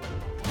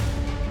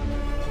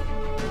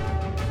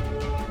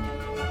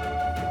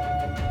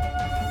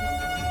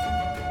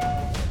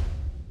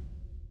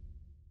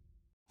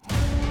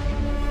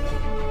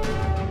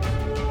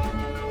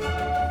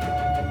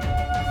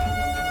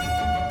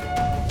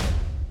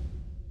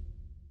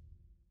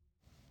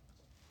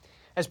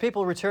 As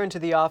people return to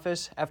the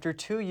office after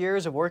 2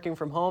 years of working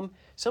from home,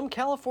 some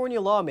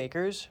California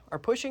lawmakers are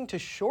pushing to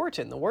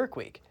shorten the work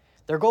week.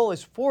 Their goal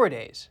is 4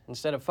 days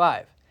instead of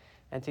 5.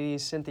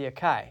 NTD's Cynthia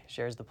Kai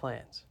shares the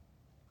plans.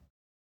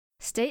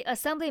 State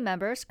Assembly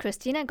members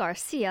Cristina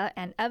Garcia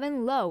and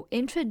Evan Lowe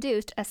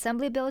introduced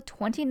Assembly Bill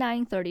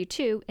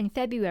 2932 in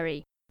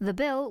February. The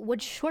bill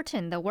would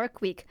shorten the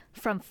work week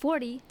from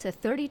 40 to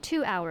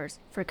 32 hours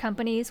for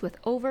companies with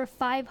over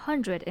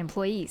 500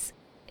 employees.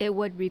 It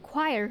would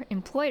require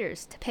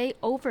employers to pay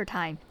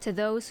overtime to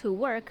those who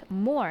work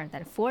more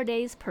than 4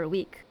 days per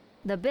week.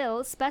 The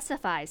bill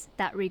specifies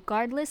that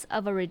regardless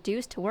of a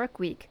reduced work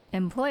week,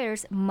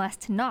 employers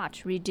must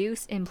not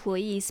reduce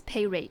employees'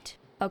 pay rate.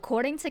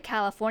 According to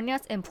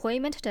California's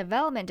Employment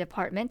Development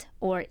Department,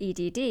 or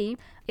EDD,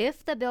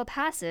 if the bill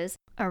passes,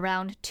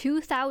 around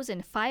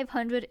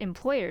 2,500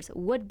 employers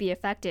would be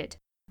affected.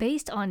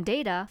 Based on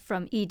data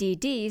from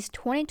EDD's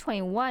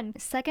 2021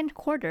 second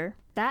quarter,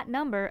 that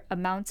number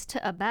amounts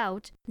to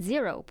about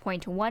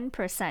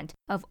 0.1%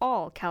 of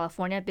all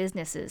California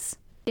businesses.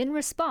 In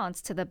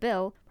response to the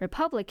bill,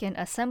 Republican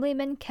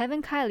Assemblyman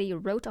Kevin Kiley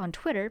wrote on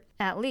Twitter,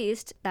 "At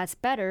least that's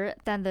better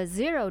than the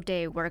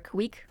 0-day work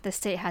week the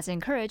state has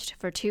encouraged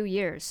for 2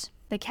 years."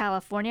 The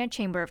California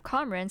Chamber of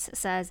Commerce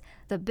says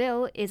the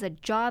bill is a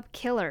job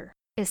killer.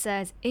 It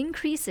says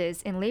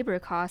increases in labor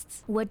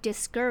costs would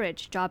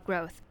discourage job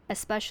growth,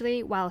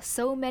 especially while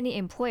so many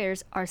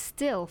employers are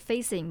still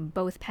facing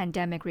both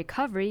pandemic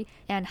recovery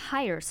and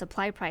higher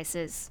supply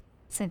prices.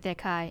 Cynthia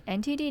Kai,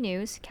 NTD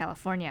News,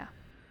 California.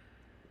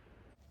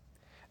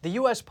 The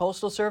U.S.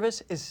 Postal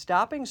Service is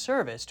stopping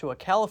service to a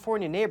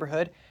California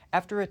neighborhood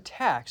after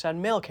attacks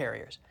on mail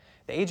carriers.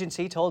 The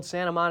agency told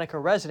Santa Monica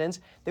residents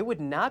they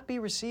would not be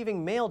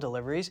receiving mail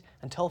deliveries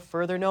until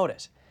further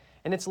notice.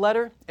 In its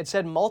letter, it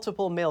said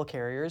multiple mail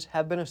carriers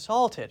have been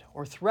assaulted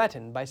or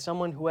threatened by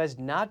someone who has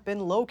not been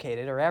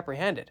located or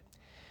apprehended.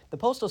 The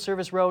Postal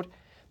Service wrote,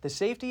 "The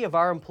safety of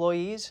our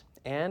employees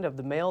and of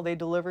the mail they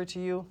deliver to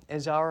you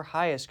is our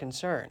highest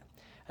concern.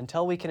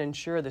 Until we can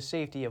ensure the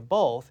safety of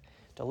both,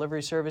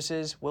 delivery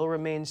services will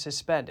remain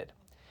suspended.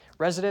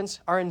 Residents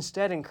are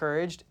instead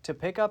encouraged to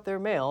pick up their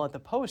mail at the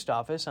post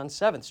office on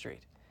 7th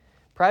Street.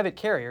 Private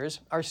carriers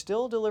are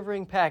still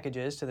delivering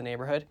packages to the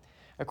neighborhood.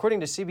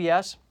 According to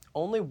CBS,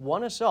 only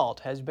one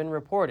assault has been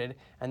reported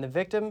and the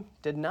victim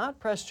did not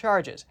press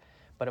charges,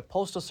 but a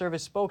Postal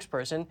Service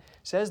spokesperson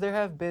says there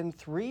have been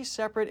 3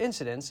 separate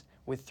incidents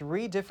with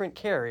 3 different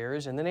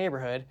carriers in the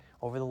neighborhood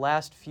over the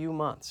last few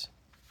months.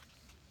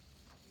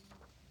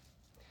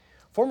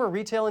 Former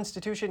retail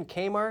institution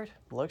Kmart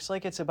looks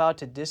like it's about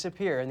to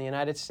disappear in the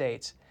United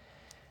States.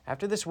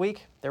 After this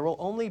week, there will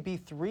only be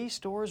 3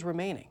 stores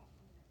remaining.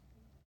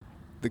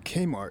 The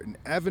Kmart in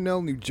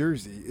Avenel, New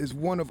Jersey is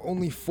one of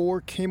only 4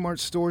 Kmart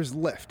stores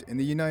left in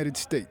the United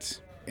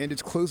States, and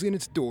it's closing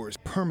its doors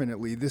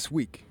permanently this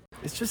week.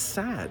 It's just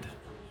sad.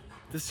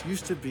 This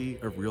used to be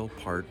a real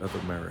part of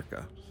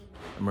America,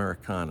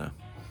 Americana,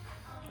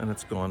 and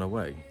it's gone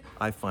away.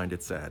 I find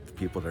it sad.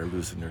 People are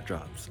losing their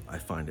jobs. I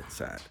find it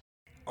sad.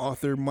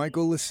 Author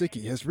Michael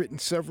Lasicki has written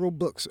several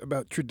books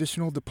about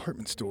traditional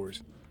department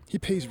stores. He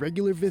pays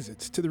regular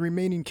visits to the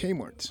remaining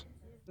Kmarts.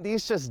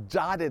 These just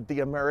dotted the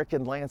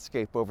American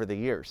landscape over the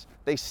years.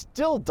 They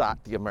still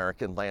dot the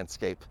American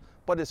landscape,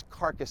 but as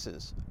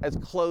carcasses, as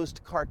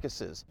closed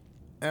carcasses.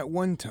 At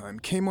one time,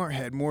 Kmart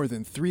had more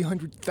than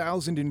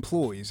 300,000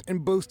 employees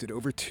and boasted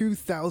over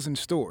 2,000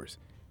 stores.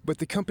 But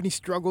the company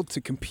struggled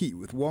to compete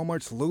with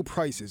Walmart's low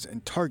prices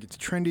and Target's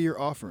trendier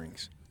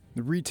offerings.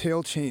 The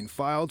retail chain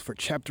filed for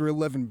Chapter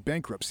 11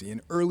 bankruptcy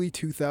in early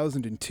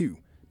 2002,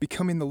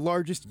 becoming the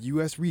largest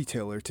U.S.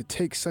 retailer to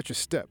take such a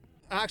step.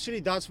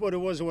 Actually, that's what it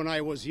was when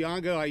I was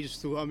younger. I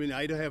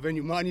don't have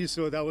any money,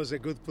 so that was a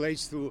good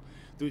place to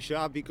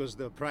shop because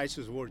the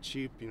prices were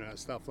cheap,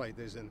 stuff like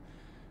this.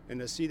 And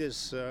to see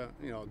this,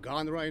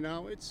 gone right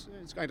now, it's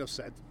kind of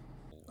sad.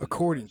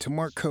 According to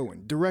Mark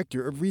Cohen,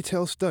 director of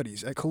retail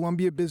studies at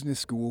Columbia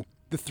Business School,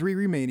 the 3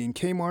 remaining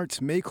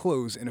Kmarts may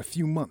close in a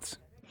few months.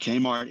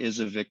 Kmart is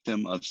a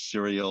victim of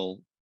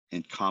serial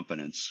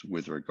incompetence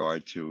with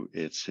regard to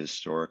its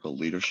historical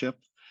leadership.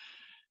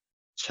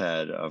 It's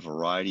had a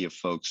variety of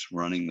folks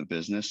running the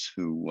business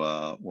who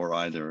were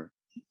either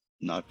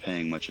not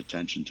paying much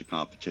attention to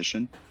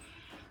competition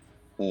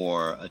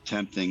or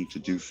attempting to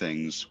do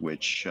things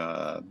which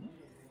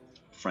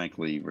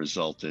frankly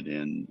resulted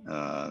in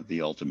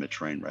the ultimate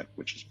train wreck,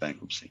 which is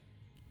bankruptcy.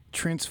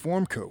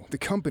 Transformco, the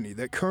company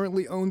that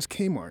currently owns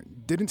Kmart,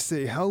 didn't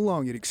say how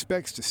long it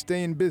expects to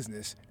stay in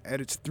business at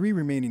its 3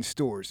 remaining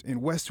stores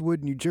in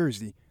Westwood, New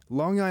Jersey,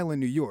 Long Island,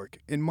 New York,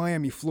 and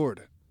Miami,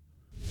 Florida.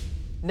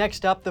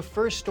 Next up, the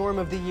first storm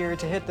of the year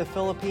to hit the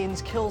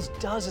Philippines kills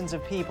dozens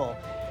of people.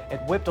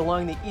 It whipped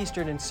along the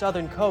eastern and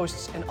southern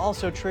coasts and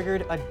also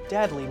triggered a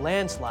deadly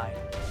landslide.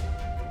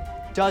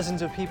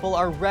 Dozens of people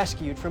are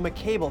rescued from a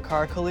cable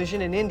car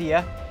collision in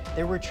India.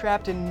 They were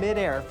trapped in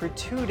midair for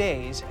 2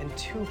 days and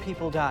 2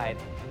 people died.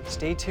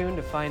 Stay tuned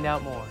to find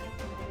out more.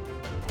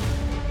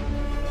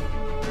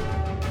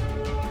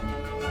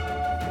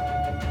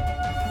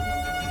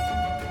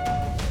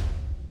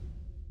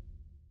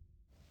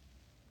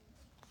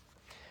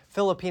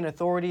 Philippine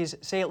authorities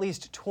say at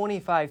least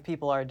 25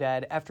 people are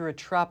dead after a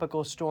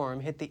tropical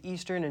storm hit the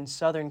eastern and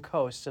southern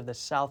coasts of the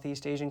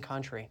Southeast Asian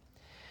country.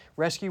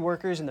 Rescue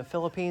workers in the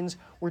Philippines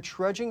were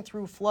trudging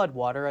through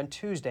floodwater on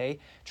Tuesday,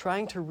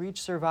 trying to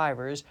reach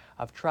survivors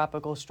of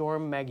Tropical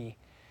Storm Maggie.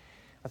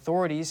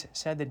 Authorities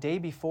said the day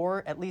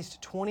before, at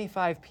least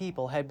 25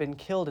 people had been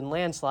killed in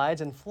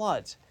landslides and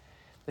floods.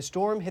 The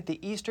storm hit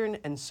the eastern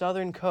and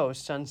southern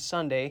coasts on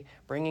Sunday,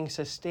 bringing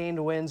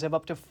sustained winds of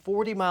up to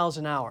 40 miles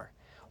an hour.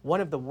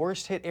 One of the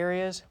worst hit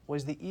areas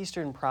was the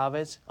eastern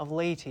province of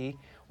Leyte,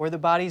 where the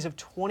bodies of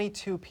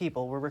 22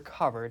 people were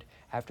recovered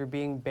after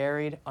being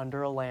buried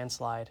under a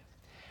landslide.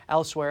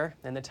 Elsewhere,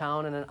 in the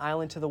town and an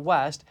island to the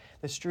west,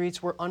 the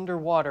streets were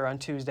underwater on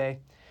Tuesday.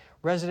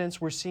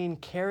 Residents were seen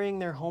carrying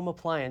their home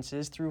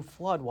appliances through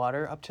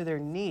floodwater up to their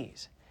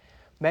knees.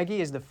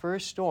 Maggie is the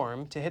first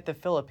storm to hit the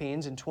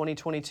Philippines in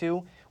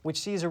 2022, which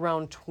sees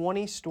around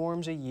 20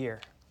 storms a year.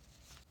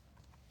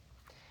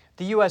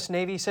 The U.S.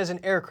 Navy says an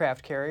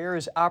aircraft carrier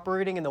is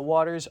operating in the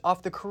waters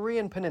off the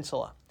Korean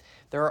peninsula.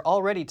 There are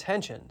already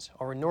tensions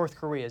over North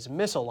Korea's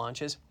missile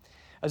launches.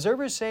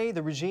 Observers say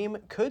the regime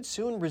could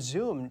soon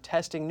resume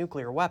testing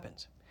nuclear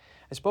weapons.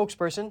 A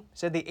spokesperson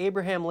said the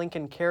Abraham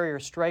Lincoln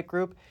Carrier Strike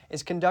Group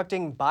is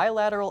conducting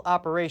bilateral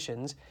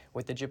operations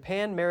with the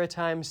Japan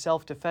Maritime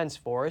Self-Defense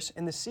Force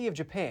in the Sea of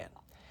Japan.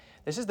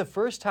 This is the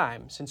first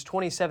time since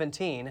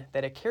 2017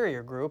 that a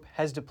carrier group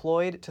has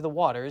deployed to the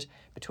waters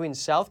between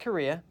South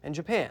Korea and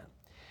Japan.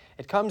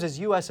 It comes as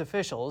U.S.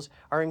 officials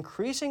are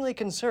increasingly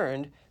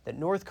concerned that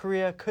North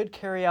Korea could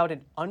carry out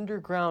an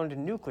underground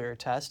nuclear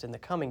test in the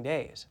coming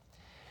days.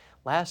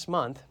 Last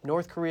month,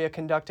 North Korea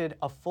conducted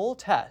a full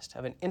test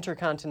of an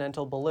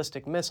intercontinental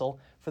ballistic missile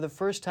for the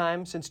first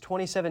time since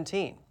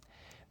 2017.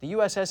 The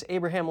USS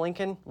Abraham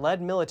Lincoln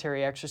led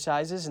military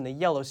exercises in the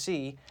Yellow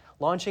Sea,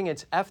 launching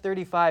its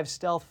F-35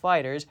 stealth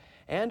fighters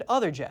and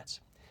other jets.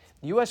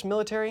 The U.S.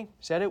 military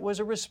said it was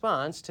a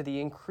response to the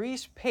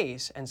increased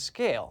pace and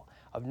scale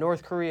of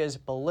North Korea's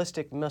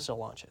ballistic missile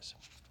launches.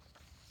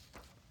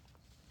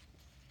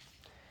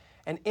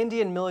 An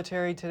Indian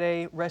military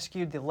today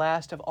rescued the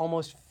last of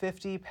almost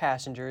 50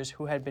 passengers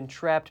who had been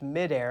trapped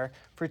midair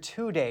for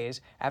 2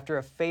 days after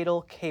a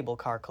fatal cable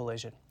car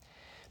collision.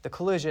 The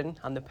collision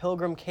on the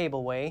Pilgrim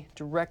Cableway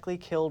directly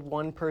killed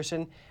one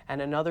person and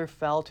another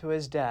fell to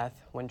his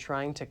death when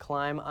trying to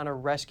climb on a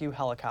rescue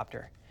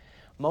helicopter.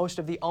 Most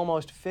of the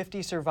almost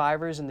 50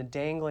 survivors in the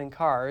dangling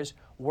cars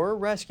were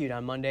rescued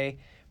on Monday,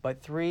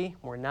 but 3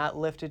 were not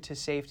lifted to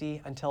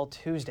safety until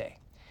Tuesday.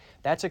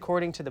 That's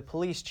according to the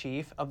police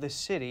chief of the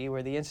city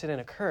where the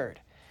incident occurred.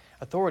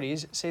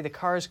 Authorities say the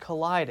cars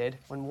collided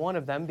when one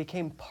of them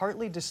became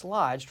partly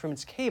dislodged from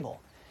its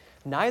cable.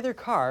 Neither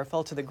car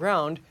fell to the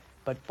ground,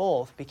 but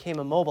both became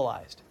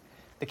immobilized.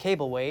 The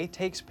cableway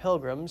takes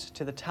pilgrims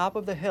to the top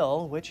of the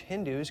hill, which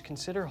Hindus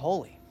consider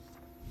holy.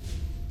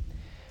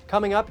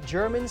 Coming up,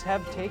 Germans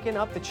have taken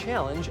up the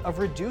challenge of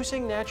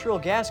reducing natural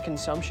gas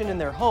consumption in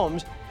their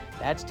homes.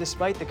 That's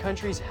despite the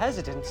country's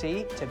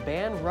hesitancy to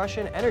ban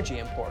Russian energy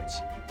imports.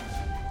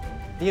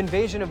 The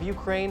invasion of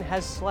Ukraine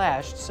has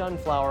slashed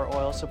sunflower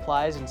oil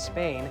supplies in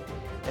Spain.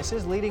 This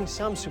is leading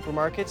some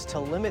supermarkets to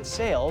limit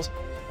sales,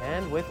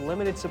 and with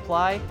limited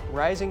supply,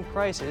 rising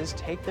prices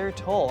take their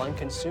toll on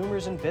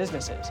consumers and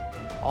businesses.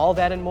 All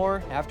that and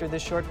more after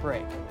this short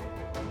break.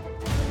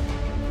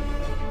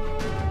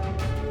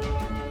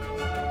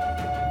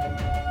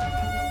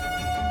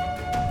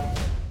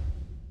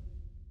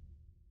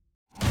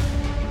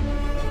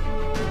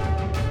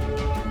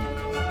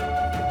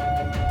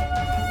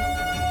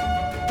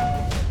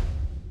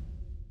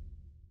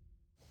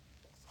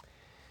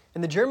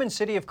 In the German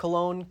city of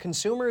Cologne,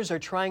 consumers are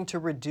trying to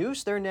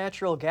reduce their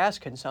natural gas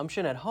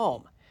consumption at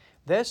home.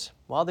 This,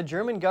 while the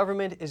German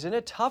government is in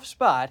a tough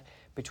spot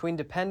between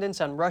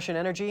dependence on Russian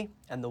energy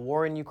and the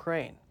war in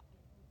Ukraine.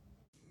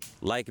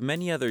 Like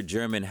many other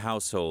German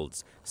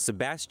households,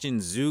 Sebastian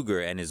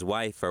Zuger and his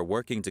wife are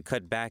working to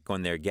cut back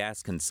on their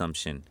gas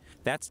consumption.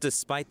 That's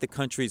despite the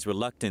country's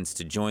reluctance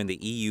to join the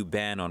EU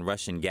ban on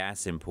Russian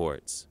gas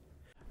imports.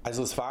 It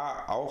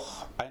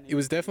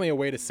was definitely a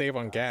way to save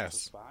on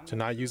gas, to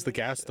not use the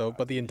gas stove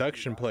but the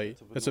induction plate.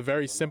 It's a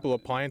very simple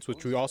appliance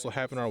which we also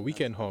have in our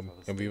weekend home,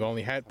 and we've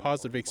only had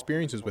positive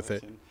experiences with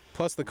it.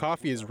 Plus, the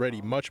coffee is ready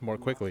much more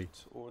quickly.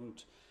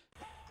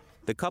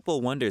 The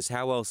couple wonders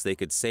how else they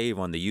could save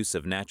on the use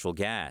of natural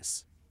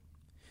gas.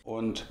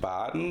 We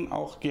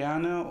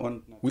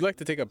like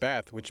to take a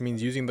bath, which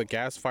means using the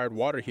gas-fired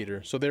water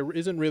heater, so there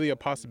isn't really a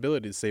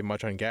possibility to save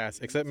much on gas,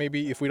 except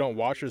maybe if we don't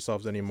wash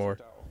ourselves anymore.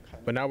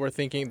 But now we're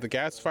thinking the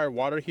gas-fired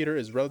water heater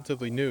is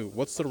relatively new.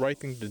 What's the right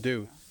thing to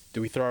do? Do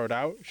we throw it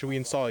out? Should we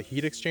install a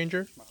heat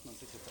exchanger?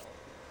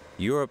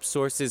 Europe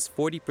sources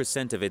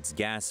 40% of its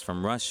gas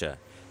from Russia,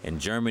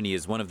 and Germany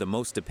is one of the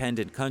most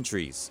dependent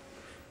countries.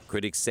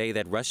 Critics say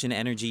that Russian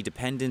energy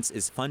dependence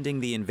is funding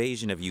the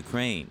invasion of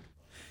Ukraine.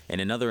 In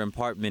another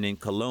apartment in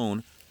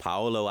Cologne,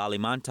 Paolo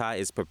Alimanta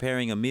is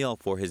preparing a meal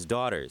for his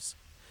daughters.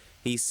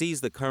 He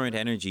sees the current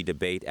energy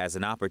debate as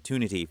an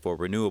opportunity for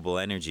renewable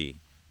energy.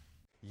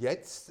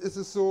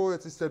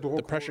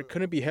 The pressure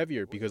couldn't be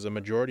heavier because a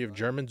majority of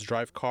Germans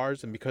drive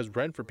cars and because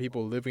rent for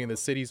people living in the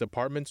city's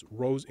apartments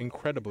rose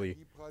incredibly.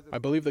 I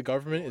believe the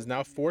government is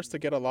now forced to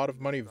get a lot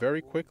of money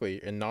very quickly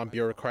and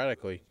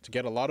non-bureaucratically to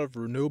get a lot of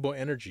renewable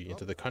energy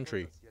into the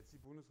country.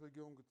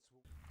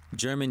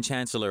 German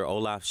Chancellor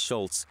Olaf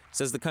Scholz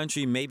says the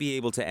country may be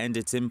able to end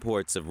its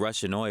imports of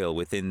Russian oil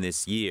within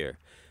this year.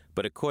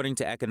 But according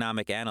to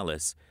economic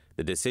analysts,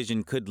 the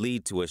decision could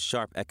lead to a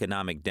sharp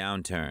economic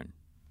downturn.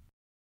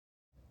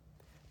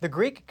 The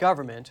Greek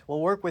government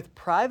will work with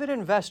private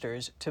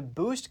investors to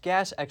boost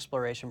gas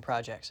exploration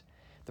projects.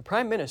 The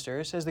Prime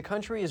Minister says the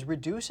country is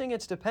reducing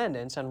its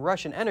dependence on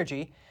Russian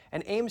energy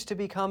and aims to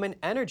become an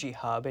energy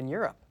hub in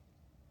Europe.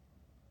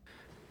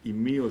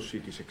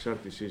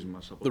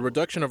 The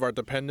reduction of our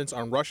dependence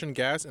on Russian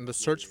gas and the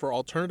search for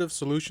alternative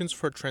solutions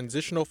for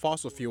transitional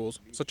fossil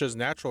fuels, such as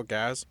natural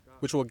gas,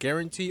 which will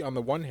guarantee on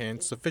the one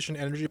hand sufficient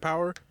energy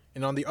power,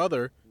 and on the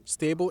other,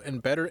 stable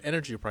and better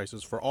energy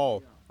prices for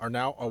all, are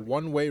now a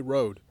one-way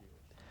road.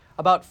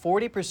 About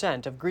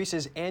 40% of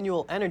Greece's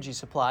annual energy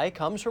supply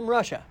comes from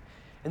Russia.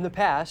 In the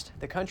past,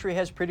 the country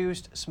has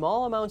produced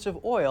small amounts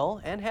of oil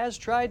and has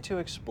tried to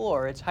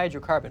explore its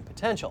hydrocarbon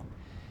potential.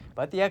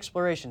 But the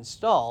exploration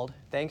stalled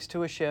thanks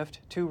to a shift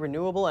to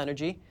renewable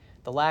energy,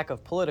 the lack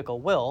of political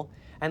will,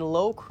 and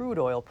low crude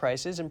oil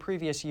prices in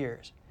previous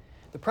years.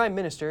 The Prime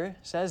Minister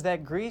says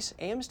that Greece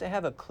aims to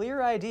have a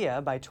clear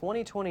idea by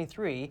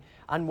 2023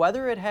 on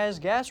whether it has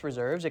gas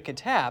reserves it could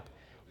tap,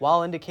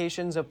 while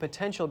indications of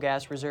potential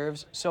gas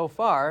reserves so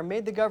far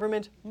made the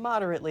government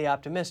moderately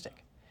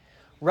optimistic.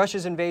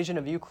 Russia's invasion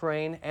of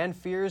Ukraine and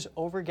fears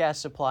over gas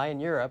supply in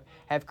Europe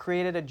have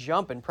created a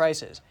jump in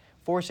prices,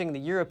 forcing the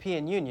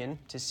European Union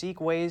to seek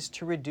ways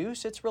to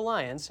reduce its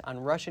reliance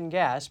on Russian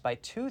gas by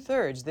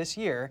 2/3 this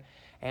year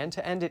and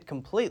to end it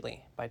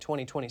completely by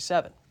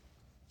 2027.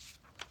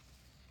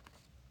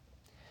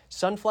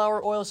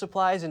 Sunflower oil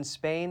supplies in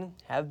Spain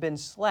have been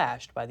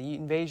slashed by the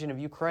invasion of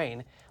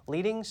Ukraine,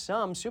 leading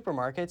some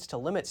supermarkets to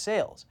limit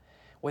sales.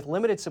 With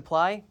limited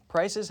supply,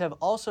 prices have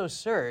also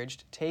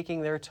surged,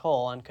 taking their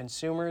toll on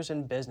consumers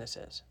and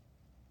businesses.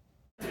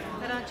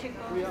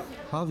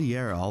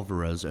 Javier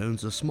Alvarez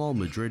owns a small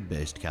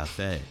Madrid-based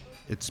cafe.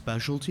 Its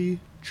specialty?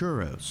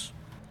 Churros,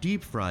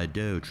 deep-fried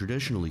dough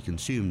traditionally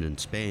consumed in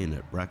Spain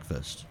at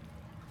breakfast.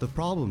 The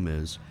problem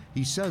is,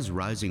 he says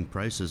rising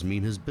prices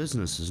mean his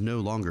business is no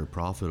longer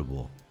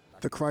profitable.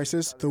 The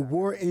crisis, the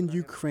war in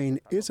Ukraine,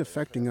 is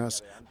affecting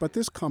us, but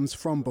this comes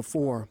from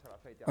before.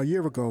 A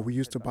year ago, we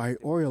used to buy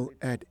oil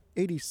at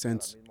 80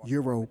 cents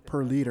euro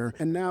per liter,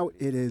 and now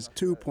it is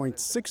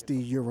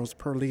 2.60 euros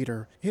per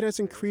liter. It has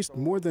increased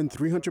more than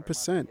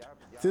 300%.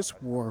 This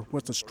war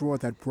was the straw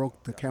that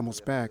broke the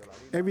camel's back.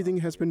 Everything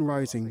has been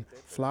rising,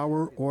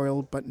 flour,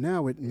 oil, but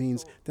now it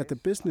means that the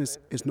business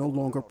is no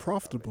longer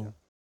profitable.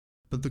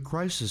 But the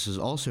crisis is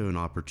also an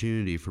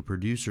opportunity for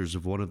producers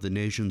of one of the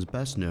nation's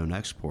best-known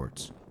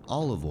exports,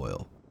 olive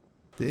oil.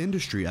 The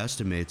industry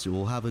estimates it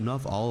will have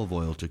enough olive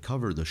oil to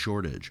cover the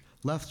shortage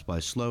left by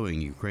slowing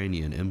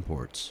Ukrainian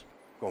imports.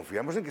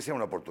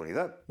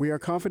 We are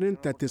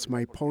confident that this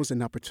might pose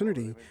an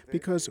opportunity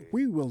because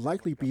we will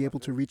likely be able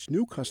to reach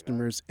new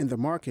customers in the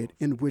market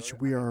in which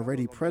we are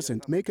already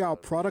present, make our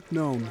product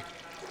known.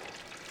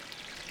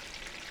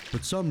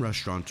 But some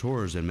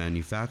restaurateurs and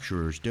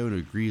manufacturers don't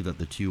agree that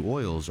the two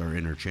oils are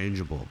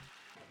interchangeable.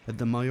 At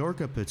the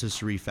Mallorca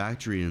patisserie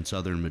factory in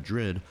southern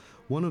Madrid,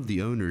 one of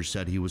the owners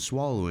said he was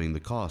swallowing the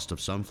cost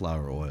of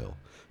sunflower oil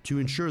to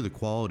ensure the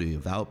quality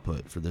of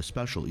output for the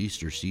special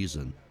Easter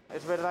season.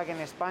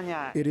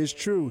 It is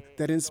true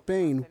that in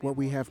Spain, what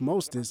we have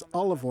most is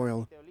olive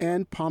oil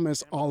and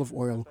pomace olive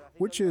oil,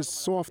 which is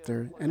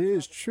softer, and it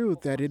is true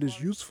that it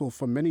is useful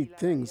for many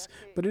things,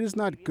 but it is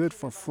not good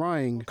for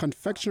frying,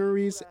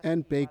 confectioneries,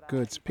 and baked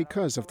goods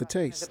because of the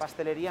taste.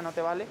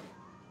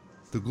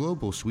 The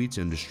global sweets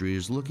industry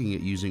is looking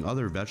at using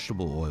other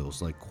vegetable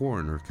oils like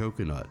corn or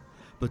coconut,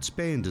 but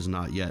Spain does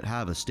not yet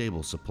have a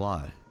stable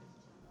supply.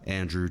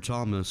 Andrew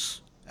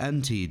Thomas,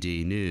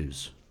 NTD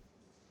News.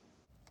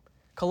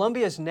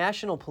 Colombia's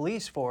National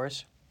Police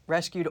Force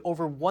rescued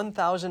over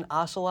 1,000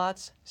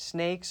 ocelots,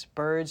 snakes,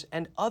 birds,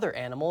 and other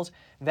animals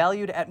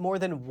valued at more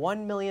than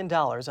 $1 million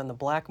on the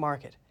black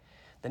market.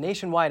 The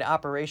nationwide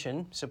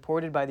operation,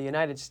 supported by the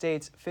United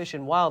States Fish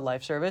and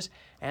Wildlife Service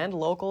and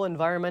local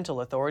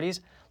environmental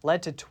authorities,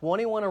 led to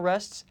 21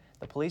 arrests,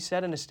 the police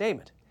said in a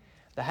statement.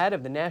 The head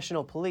of the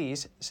National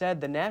Police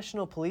said the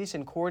National Police,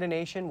 in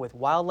coordination with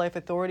wildlife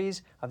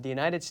authorities of the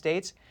United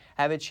States,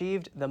 have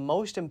achieved the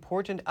most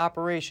important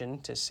operation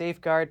to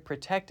safeguard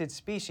protected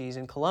species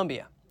in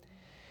Colombia.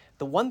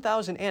 The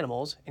 1,000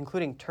 animals,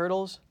 including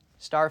turtles,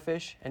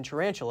 starfish, and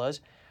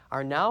tarantulas,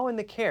 are now in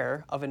the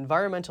care of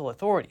environmental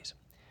authorities.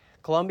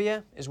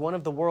 Colombia is one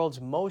of the world's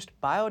most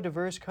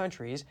biodiverse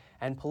countries,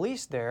 and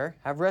police there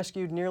have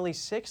rescued nearly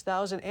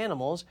 6,000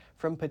 animals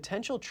from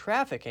potential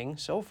trafficking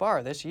so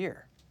far this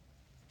year.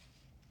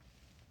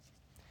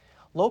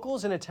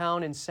 Locals in a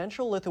town in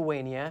central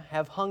Lithuania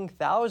have hung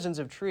thousands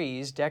of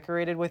trees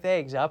decorated with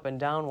eggs up and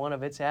down one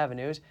of its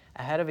avenues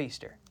ahead of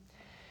Easter.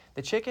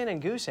 The chicken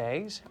and goose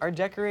eggs are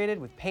decorated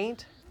with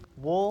paint,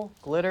 wool,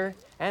 glitter,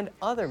 and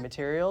other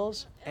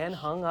materials and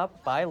hung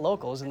up by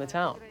locals in the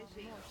town.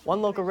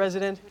 One local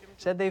resident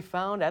said they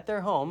found at their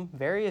home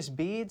various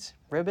beads,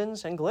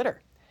 ribbons, and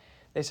glitter.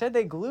 They said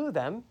they glue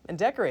them and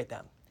decorate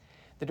them.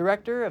 The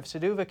director of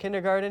Saduva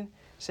Kindergarten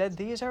said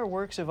these are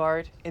works of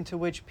art into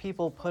which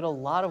people put a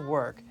lot of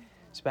work,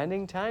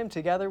 spending time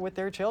together with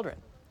their children.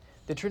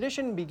 The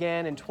tradition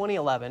began in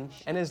 2011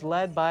 and is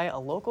led by a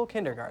local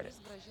kindergarten.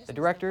 The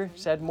director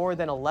said more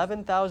than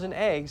 11,000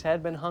 eggs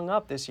had been hung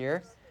up this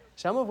year,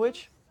 some of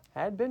which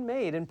had been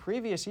made in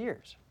previous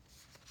years.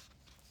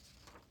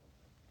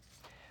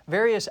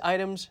 Various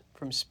items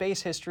from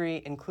space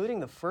history, including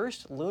the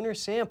first lunar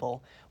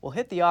sample, will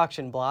hit the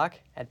auction block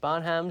at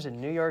Bonhams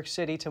in New York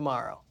City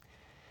tomorrow.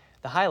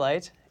 The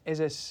highlight is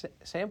a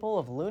sample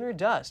of lunar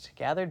dust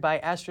gathered by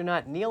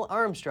astronaut Neil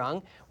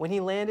Armstrong when he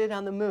landed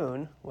on the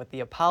moon with the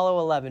Apollo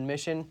 11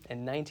 mission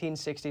in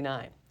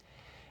 1969.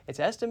 Its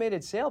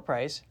estimated sale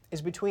price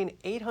is between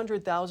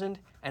 $800,000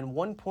 and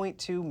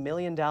 $1.2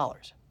 million.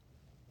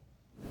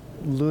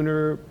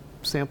 Lunar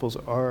samples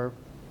are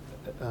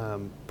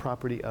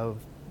property of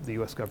the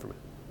U.S. government,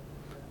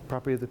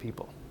 property of the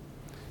people.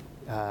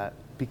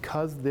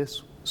 Because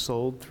this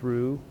sold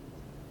through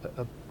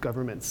a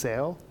government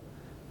sale,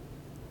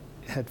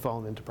 it had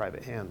fallen into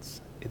private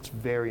hands. It's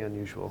very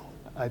unusual.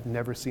 I've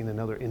never seen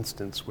another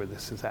instance where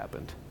this has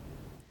happened.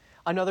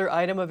 Another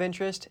item of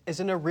interest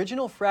is an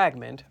original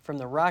fragment from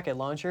the rocket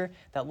launcher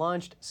that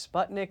launched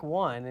Sputnik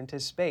 1 into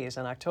space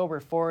on October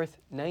 4th,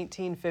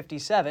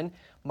 1957,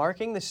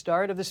 marking the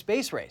start of the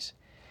space race.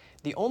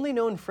 The only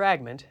known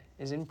fragment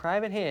is in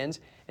private hands.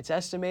 It's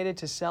estimated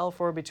to sell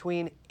for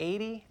between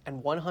 $80,000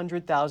 and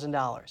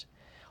 $100,000.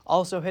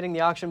 Also hitting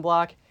the auction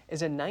block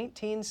is a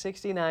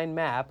 1969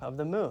 map of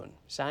the moon,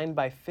 signed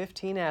by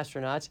 15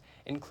 astronauts,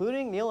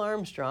 including Neil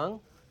Armstrong,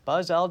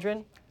 Buzz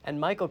Aldrin, and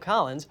Michael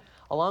Collins,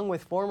 along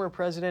with former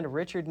President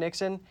Richard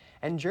Nixon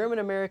and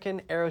German-American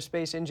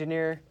aerospace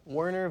engineer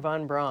Wernher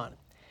von Braun.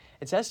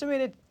 Its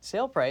estimated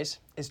sale price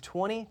is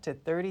 $20,000 to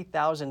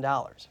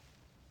 $30,000.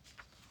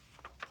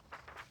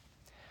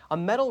 A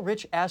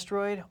metal-rich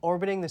asteroid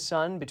orbiting the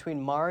Sun between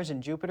Mars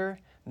and Jupiter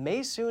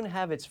may soon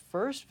have its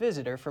first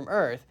visitor from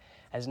Earth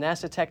as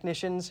NASA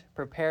technicians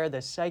prepare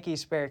the Psyche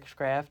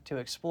spacecraft to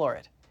explore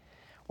it.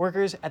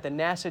 Workers at the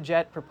NASA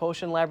Jet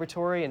Propulsion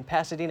Laboratory in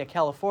Pasadena,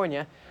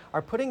 California,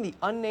 are putting the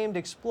unnamed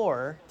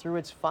Explorer through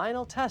its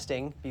final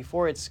testing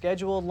before its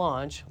scheduled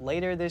launch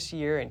later this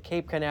year in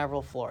Cape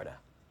Canaveral, Florida.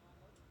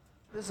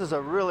 This is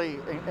a really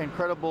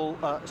incredible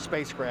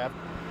spacecraft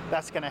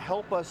that's going to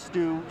help us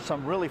do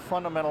some really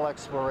fundamental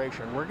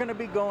exploration. We're going to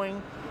be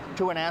going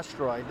to an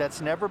asteroid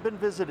that's never been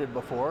visited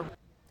before.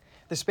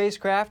 The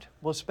spacecraft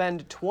will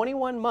spend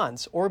 21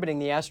 months orbiting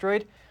the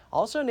asteroid,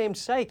 also named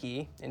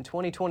Psyche, in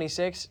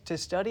 2026 to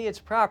study its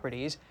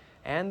properties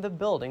and the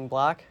building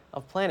block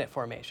of planet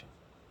formation.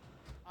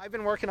 I've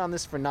been working on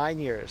this for 9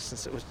 years,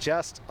 since it was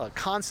just a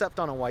concept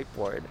on a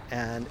whiteboard,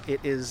 and it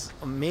is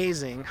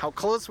amazing how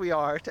close we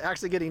are to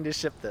actually getting to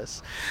ship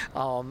this.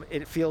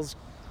 It feels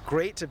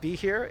great to be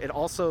here. It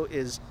also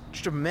is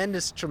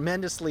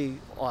tremendously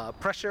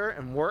pressure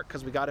and work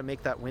because we got to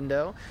make that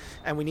window,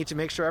 and we need to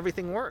make sure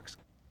everything works.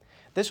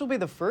 This will be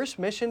the first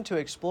mission to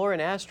explore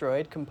an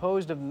asteroid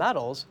composed of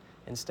metals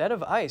instead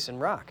of ice and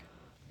rock.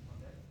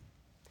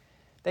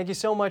 Thank you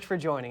so much for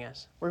joining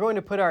us. We're going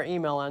to put our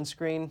email on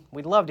screen.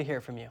 We'd love to hear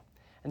from you.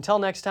 Until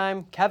next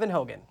time, Kevin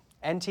Hogan,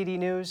 NTD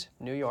News,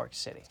 New York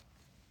City.